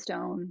cast in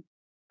stone,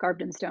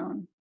 carved in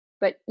stone.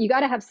 But you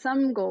got to have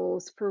some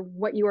goals for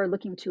what you are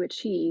looking to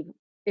achieve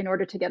in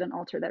order to get an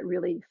altar that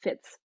really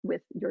fits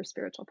with your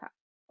spiritual path.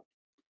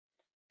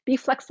 Be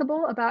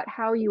flexible about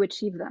how you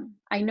achieve them.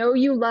 I know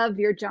you love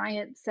your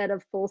giant set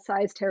of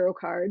full-size tarot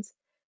cards,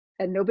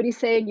 and nobody's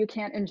saying you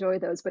can't enjoy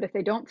those, but if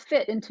they don't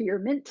fit into your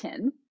mint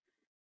tin,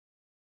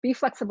 be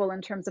flexible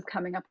in terms of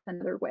coming up with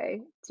another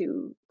way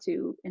to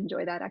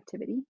enjoy that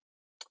activity.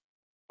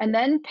 And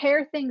then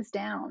pare things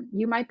down.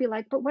 You might be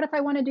like, but what if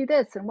I want to do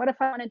this? And what if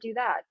I want to do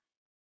that?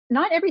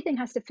 Not everything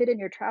has to fit in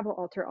your travel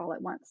altar all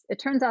at once. It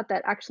turns out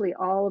that actually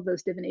all of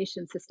those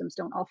divination systems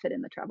don't all fit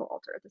in the travel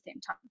altar at the same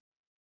time.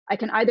 I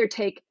can either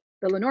take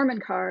the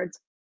Lenormand cards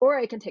or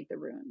I can take the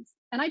runes.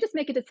 And I just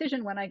make a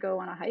decision when I go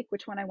on a hike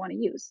which one I want to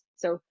use.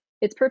 So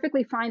it's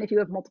perfectly fine if you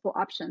have multiple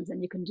options,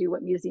 and you can do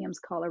what museums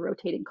call a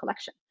rotating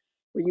collection,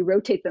 where you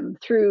rotate them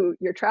through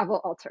your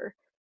travel altar.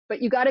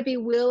 But you got to be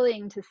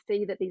willing to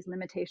see that these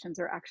limitations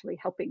are actually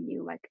helping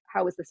you. Like,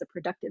 how is this a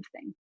productive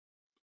thing?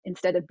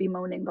 Instead of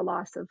bemoaning the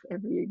loss of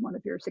every one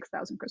of your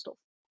 6,000 crystals.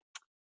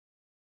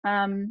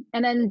 And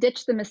then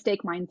ditch the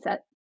mistake mindset.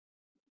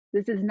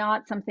 This is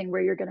not something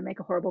where you're going to make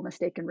a horrible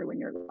mistake and ruin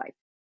your life.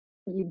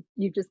 You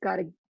just got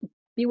to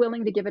be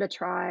willing to give it a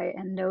try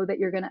and know that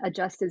you're going to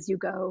adjust as you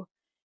go.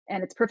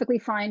 And it's perfectly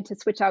fine to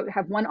switch out,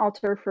 have one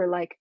altar for,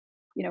 like,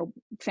 you know,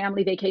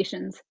 family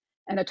vacations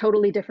and a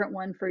totally different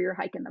one for your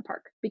hike in the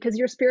park, because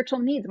your spiritual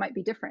needs might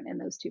be different in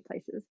those two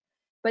places.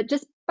 But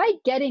just by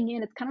getting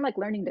in, it's kind of like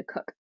learning to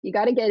cook. You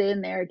got to get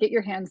in there, get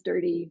your hands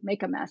dirty,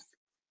 make a mess,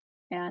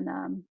 and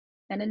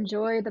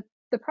enjoy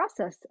the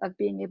process of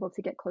being able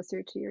to get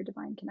closer to your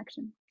divine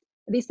connection.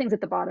 These things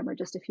at the bottom are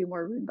just a few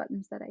more rune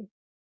buttons that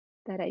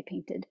I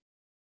painted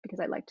because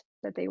I liked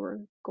that they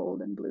were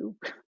gold and blue,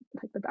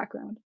 like the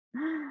background.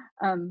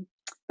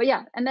 But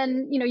yeah, and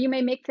then, you know, you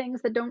may make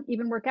things that don't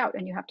even work out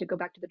and you have to go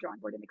back to the drawing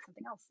board and make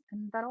something else,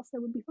 and that also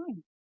would be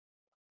fine.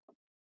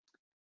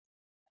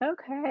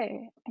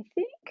 Okay, I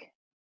think,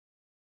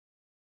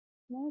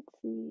 let's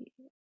see.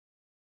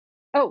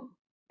 Oh,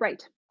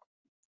 right.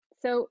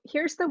 So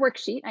here's the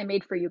worksheet I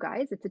made for you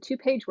guys. It's a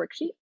 2-page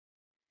worksheet.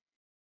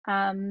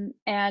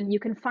 And you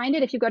can find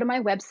it if you go to my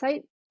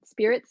website,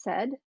 Spirit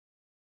Said.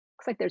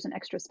 Looks like there's an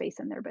extra space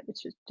in there, but it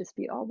should just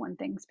be all one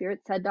thing,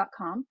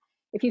 spiritsaid.com.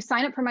 If you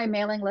sign up for my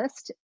mailing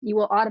list, you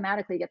will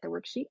automatically get the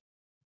worksheet.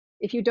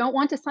 If you don't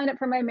want to sign up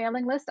for my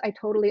mailing list, I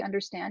totally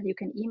understand. You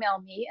can email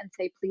me and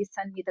say, please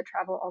send me the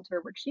travel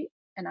altar worksheet,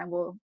 and I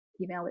will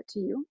email it to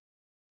you.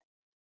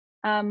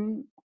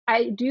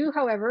 I do,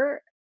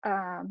 however,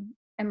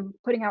 am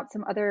putting out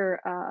some other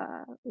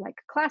like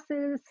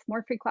classes,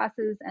 more free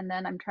classes, and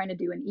then I'm trying to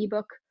do an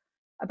ebook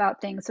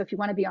about things. So if you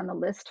want to be on the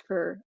list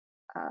for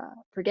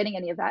getting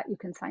any of that, you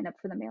can sign up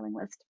for the mailing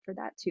list for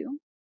that too.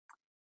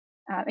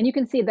 And you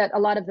can see that a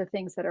lot of the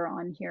things that are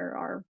on here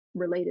are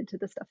related to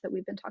the stuff that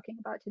we've been talking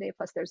about today.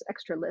 Plus there's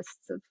extra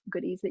lists of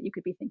goodies that you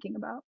could be thinking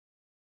about.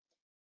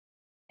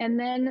 And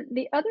then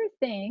the other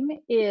thing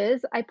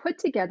is I put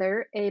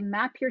together a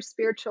Map Your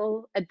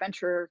Spiritual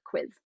Adventurer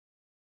quiz.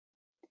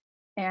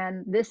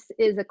 And this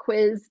is a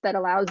quiz that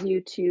allows you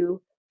to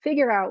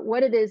figure out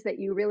what it is that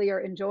you really are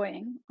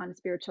enjoying on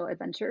spiritual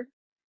adventure,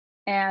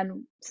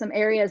 and some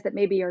areas that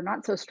maybe are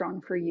not so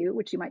strong for you,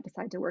 which you might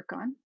decide to work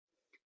on.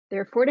 There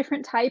are 4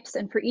 different types,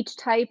 and for each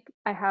type,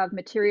 I have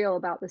material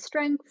about the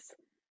strengths,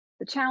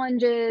 the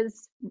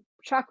challenges,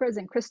 chakras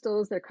and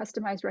crystals, their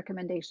customized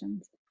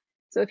recommendations.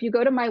 So if you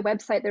go to my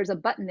website, there's a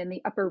button in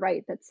the upper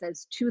right that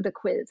says to the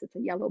quiz. It's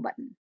a yellow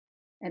button,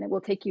 and it will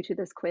take you to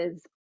this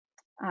quiz.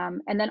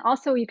 And then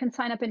also you can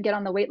sign up and get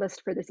on the wait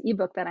list for this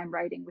ebook that I'm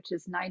writing, which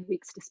is 9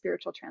 Weeks to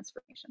Spiritual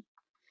Transformation.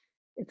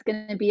 It's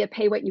going to be a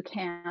pay what you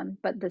can,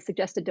 but the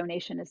suggested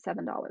donation is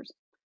 $7.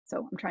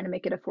 So I'm trying to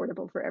make it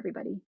affordable for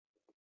everybody.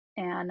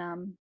 And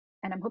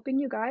I'm hoping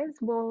you guys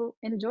will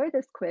enjoy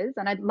this quiz,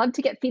 and I'd love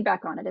to get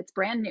feedback on it. It's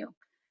brand new.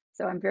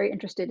 So I'm very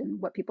interested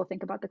in what people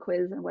think about the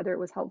quiz and whether it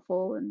was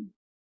helpful and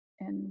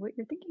what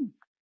you're thinking.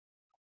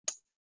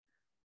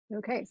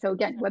 Okay, so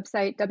again,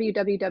 website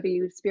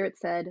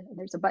www.spiritsaid, and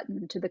there's a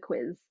button to the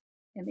quiz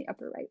in the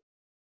upper right.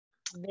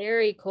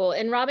 Very cool.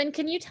 And Robin,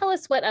 can you tell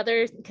us what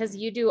other, because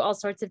you do all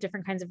sorts of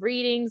different kinds of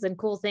readings and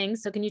cool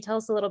things. So can you tell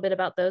us a little bit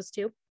about those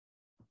too?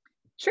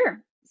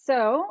 Sure.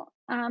 So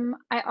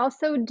I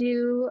also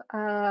do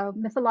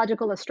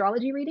mythological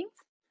astrology readings,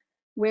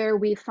 where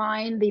we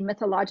find the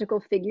mythological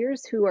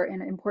figures who are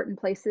in important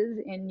places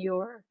in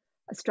your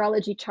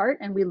astrology chart,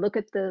 and we look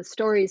at the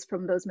stories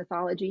from those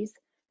mythologies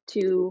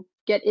to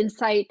get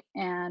insight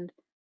and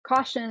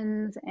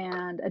cautions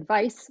and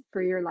advice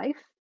for your life.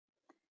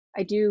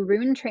 I do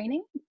rune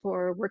training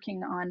for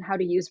working on how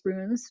to use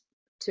runes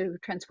to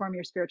transform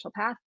your spiritual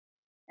path.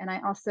 And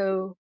I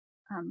also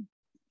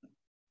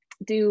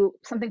do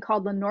something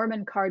called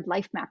Lenormand card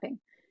life mapping,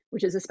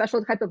 which is a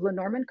special type of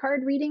Lenormand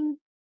card reading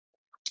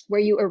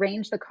where you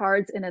arrange the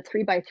cards in a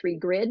 3x3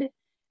 grid,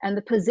 and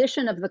the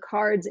position of the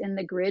cards in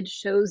the grid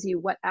shows you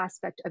what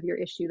aspect of your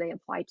issue they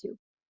apply to.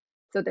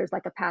 So there's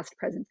like a past,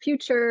 present,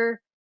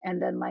 future,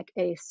 and then like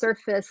a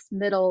surface,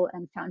 middle,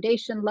 and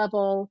foundation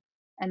level.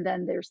 And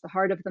then there's the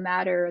heart of the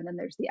matter, and then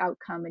there's the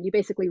outcome. And you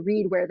basically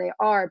read where they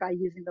are by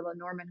using the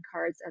Lenormand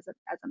cards as a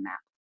map.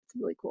 It's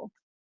really cool.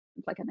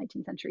 It's like a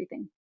 19th century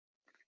thing.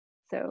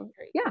 So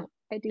yeah,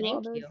 I do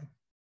all those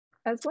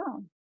as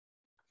well.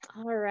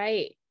 All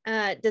right.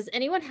 Does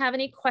anyone have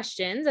any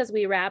questions as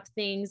we wrap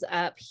things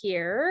up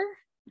here?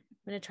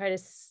 I'm going to try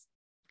to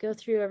go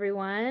through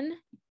everyone.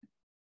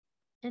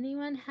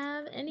 Anyone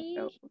have any?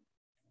 Oh.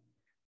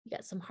 We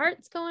got some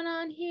hearts going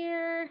on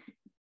here.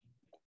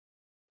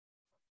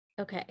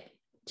 Okay.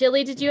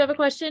 Jilly, did you have a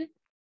question?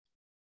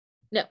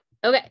 No.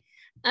 Okay.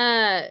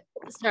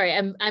 Sorry,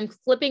 I'm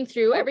flipping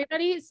through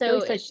everybody. So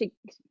Jilly says she.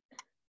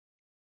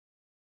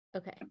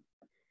 Okay.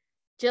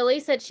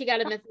 Jilly said she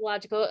got a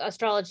mythological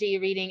astrology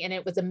reading and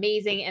it was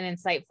amazing and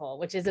insightful,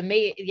 which is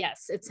amazing.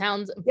 Yes, it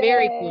sounds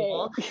very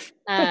cool.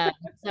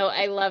 So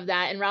I love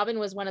that. And Robin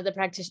was one of the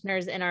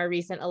practitioners in our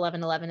recent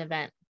 11/11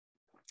 event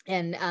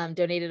and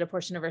donated a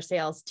portion of our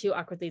sales to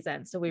Awkwardly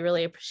Zen. So we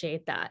really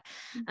appreciate that.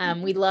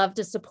 We love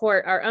to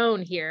support our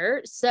own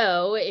here.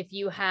 So if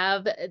you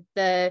have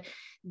the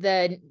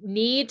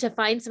need to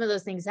find some of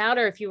those things out,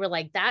 or if you were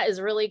like, that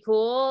is really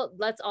cool,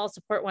 let's all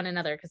support one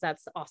another, because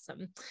that's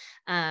awesome.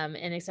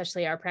 And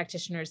especially our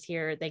practitioners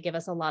here, they give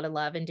us a lot of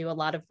love and do a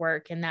lot of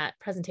work. And that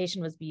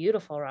presentation was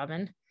beautiful,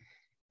 Robin.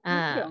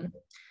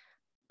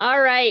 All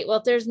right. Well,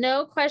 if there's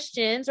no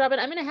questions, Robin,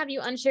 I'm going to have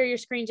you unshare your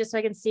screen just so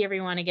I can see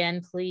everyone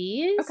again,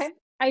 please. Okay.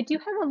 I do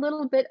have a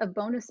little bit of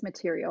bonus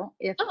material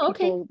if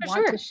people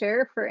want to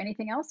share for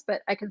anything else,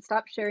 but I can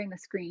stop sharing the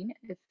screen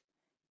if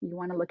you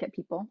want to look at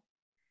people.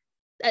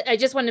 I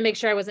just wanted to make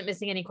sure I wasn't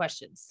missing any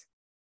questions.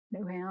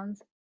 No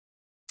hands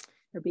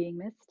are being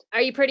missed.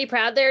 Are you pretty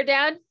proud there,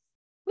 Dad?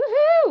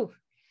 Woohoo!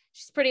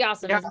 She's pretty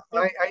awesome. Yeah,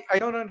 I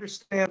don't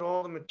understand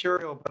all the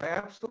material, but I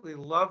absolutely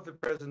love the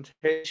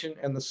presentation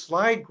and the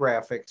slide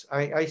graphics.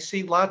 I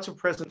see lots of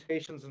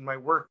presentations in my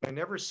work. I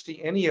never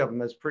see any of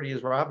them as pretty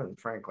as Robin,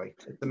 frankly.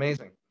 It's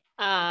amazing.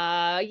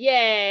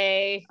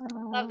 Yay.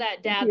 Love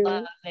that dad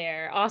love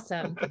there.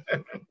 Awesome.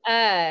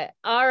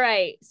 All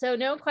right. So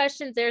no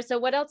questions there. So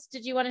what else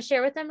did you want to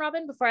share with them,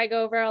 Robin, before I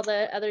go over all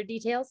the other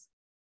details?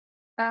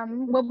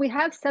 Well, we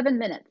have 7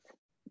 minutes.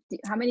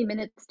 How many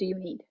minutes do you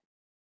need?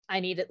 I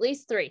need at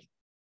least 3.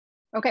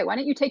 Okay, why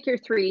don't you take your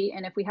 3,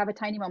 and if we have a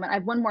tiny moment, I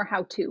have one more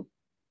how-to.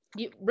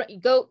 You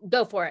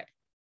go for it.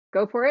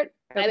 Go for it.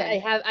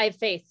 Okay. I have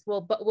faith.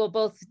 We'll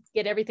both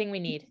get everything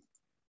we need.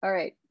 All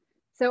right.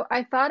 So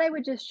I thought I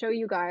would just show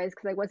you guys,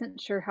 because I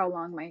wasn't sure how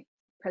long my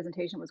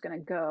presentation was going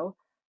to go,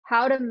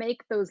 how to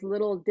make those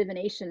little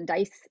divination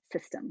dice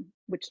system,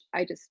 which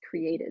I just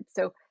created.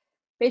 So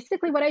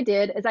basically what I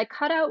did is I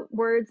cut out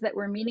words that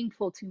were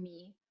meaningful to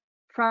me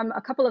from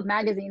a couple of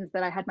magazines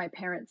that I had my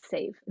parents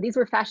save. These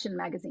were fashion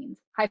magazines,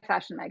 high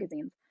fashion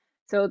magazines.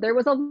 So there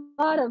was a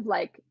lot of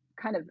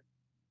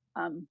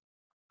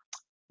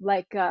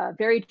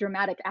very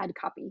dramatic ad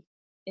copy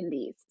in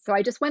these. So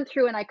I just went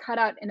through and I cut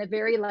out in a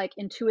very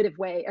intuitive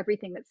way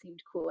everything that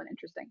seemed cool and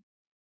interesting.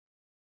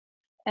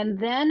 And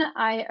then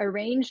I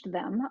arranged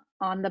them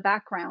on the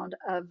background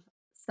of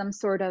some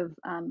sort of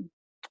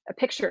a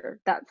picture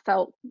that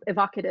felt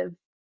evocative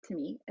to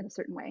me in a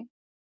certain way.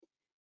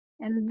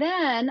 And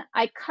then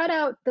I cut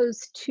out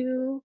those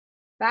 2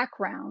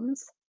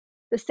 backgrounds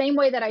the same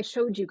way that I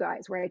showed you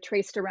guys, where I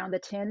traced around the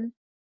tin,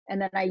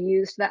 and then I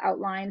used the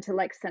outline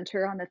to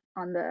center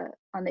on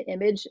the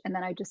image, and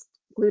then I just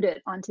glued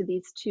it onto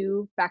these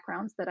 2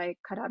 backgrounds that I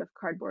cut out of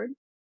cardboard.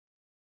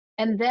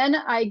 And then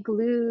I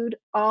glued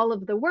all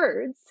of the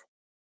words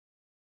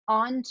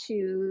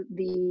onto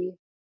the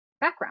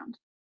background.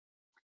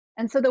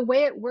 And so the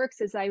way it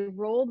works is I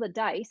roll the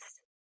dice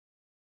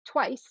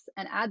twice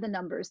and add the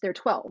numbers. They're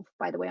 12,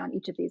 by the way, on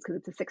each of these, because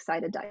it's a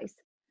 6-sided dice.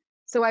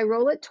 So I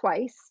roll it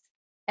twice,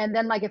 and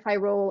then if I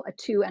roll a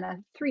 2 and a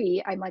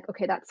 3, I'm like,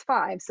 okay, that's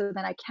 5. So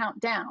then I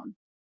count down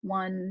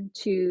 1,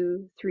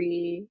 2,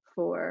 3,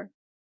 4,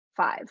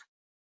 5,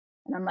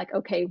 and I'm like,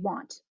 okay,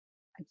 want.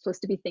 I'm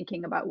supposed to be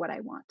thinking about what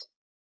I want.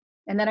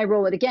 And then I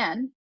roll it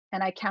again,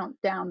 and I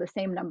count down the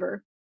same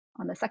number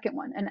on the second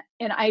one. And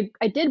I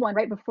did one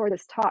right before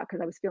this talk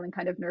because I was feeling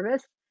kind of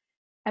nervous,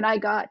 and I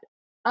got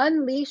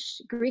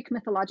unleash Greek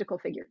mythological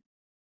figure.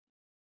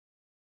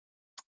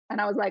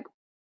 And I was like,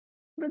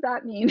 what does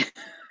that mean?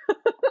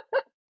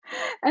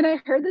 And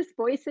I heard this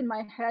voice in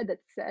my head that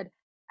said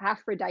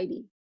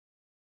Aphrodite.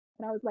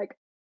 And I was like,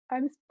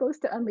 I'm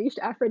supposed to unleash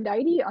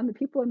Aphrodite on the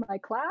people in my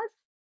class?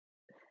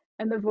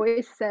 And the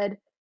voice said,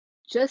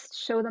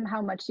 just show them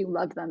how much you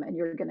love them and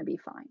you're going to be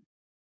fine.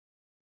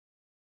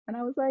 And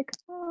I was like,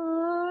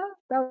 oh,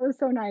 that was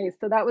so nice.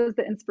 So that was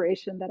the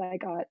inspiration that I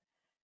got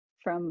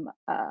from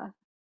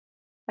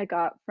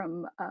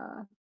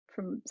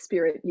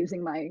spirit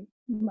using my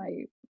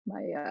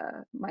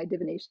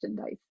divination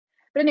dice.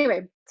 But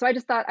anyway, so I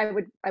just thought I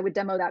would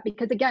demo that,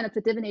 because again, it's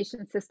a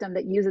divination system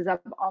that uses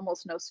up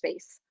almost no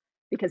space,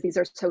 because these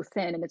are so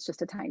thin and it's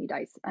just a tiny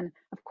dice. And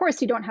of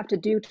course, you don't have to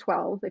do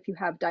 12 if you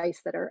have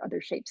dice that are other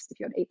shapes.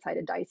 If you have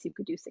 8-sided dice, you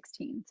could do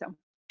 16. So,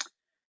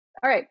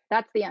 all right,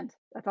 that's the end.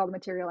 That's all the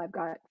material I've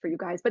got for you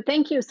guys. But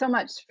thank you so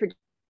much for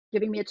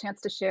giving me a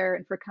chance to share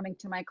and for coming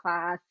to my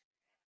class.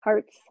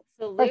 Hearts.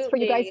 Absolutely. For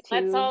you guys too.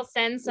 Let's all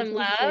send some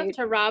love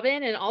to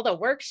Robin and all the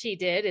work she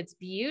did. It's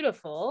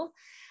beautiful.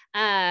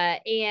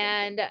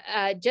 And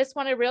just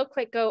want to real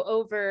quick go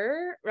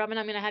over, Robin,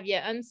 I'm going to have you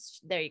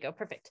there you go.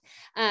 Perfect.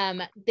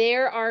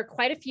 There are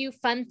quite a few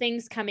fun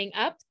things coming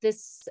up.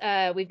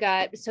 We've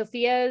got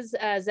Sophia's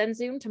Zen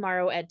Zoom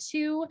tomorrow at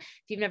 2. If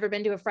you've never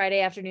been to a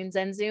Friday afternoon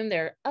Zen Zoom,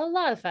 they're a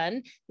lot of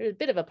fun. There's a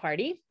bit of a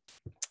party.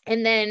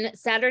 And then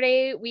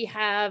Saturday, we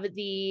have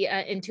the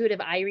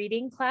intuitive eye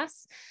reading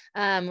class,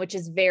 which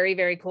is very,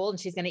 very cool. And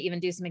she's going to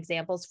even do some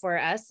examples for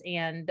us.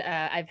 And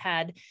I've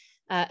had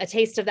a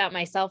taste of that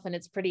myself, and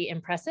it's pretty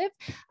impressive.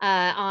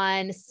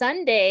 On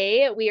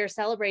Sunday, we are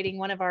celebrating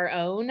one of our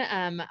own.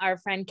 Our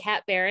friend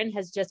Kat Barron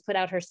has just put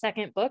out her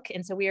second book,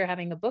 and so we are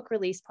having a book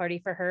release party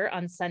for her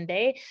on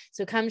Sunday.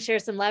 So come share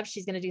some love.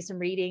 She's going to do some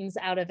readings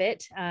out of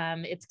it.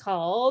 It's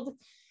called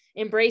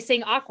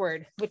Embracing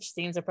Awkward, which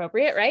seems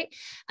appropriate, right?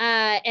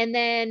 And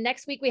then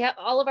next week we have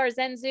all of our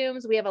Zen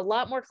Zooms. We have a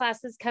lot more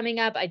classes coming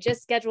up. I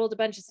just scheduled a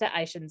bunch of stuff.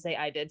 I shouldn't say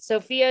I did.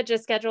 Sophia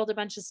just scheduled a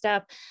bunch of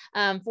stuff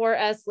for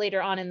us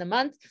later on in the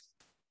month.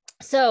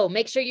 So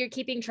make sure you're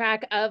keeping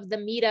track of the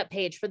meetup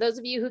page. For those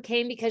of you who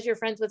came because you're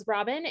friends with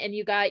Robin and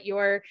you got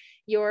your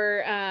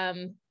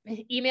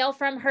email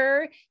from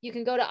her, you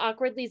can go to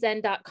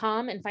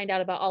awkwardlyzen.com and find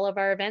out about all of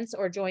our events,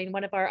 or join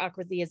one of our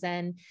Awkwardly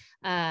Zen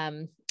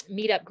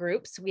meetup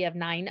groups. We have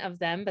 9 of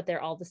them, but they're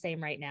all the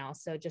same right now.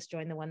 So just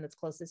join the one that's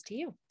closest to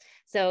you.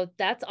 So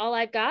that's all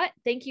I've got.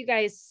 Thank you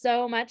guys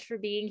so much for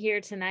being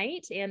here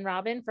tonight, and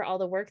Robin for all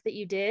the work that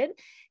you did.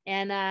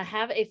 And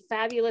have a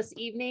fabulous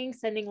evening.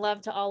 Sending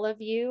love to all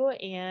of you,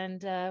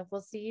 and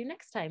we'll see you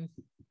next time.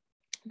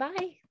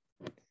 Bye.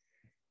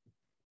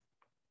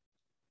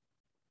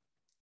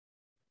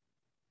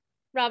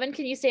 Robin,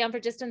 can you stay on for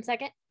just a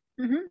second?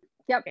 Mm-hmm.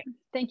 Yep. Okay.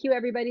 Thank you,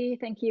 everybody.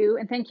 Thank you.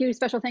 And thank you,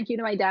 special thank you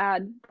to my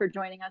dad for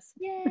joining us.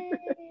 Yay.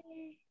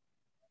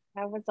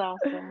 That was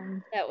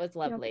awesome. That was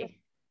lovely. Yep.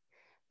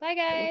 Bye,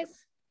 guys.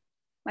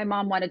 My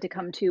mom wanted to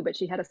come too, but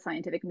she had a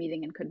scientific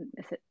meeting and couldn't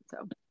miss it.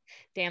 So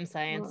damn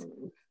science.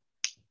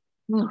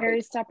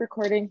 Mary, stop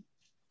recording.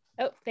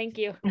 Oh, thank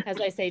you.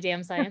 As I say,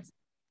 damn science.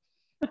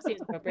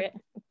 Seems appropriate.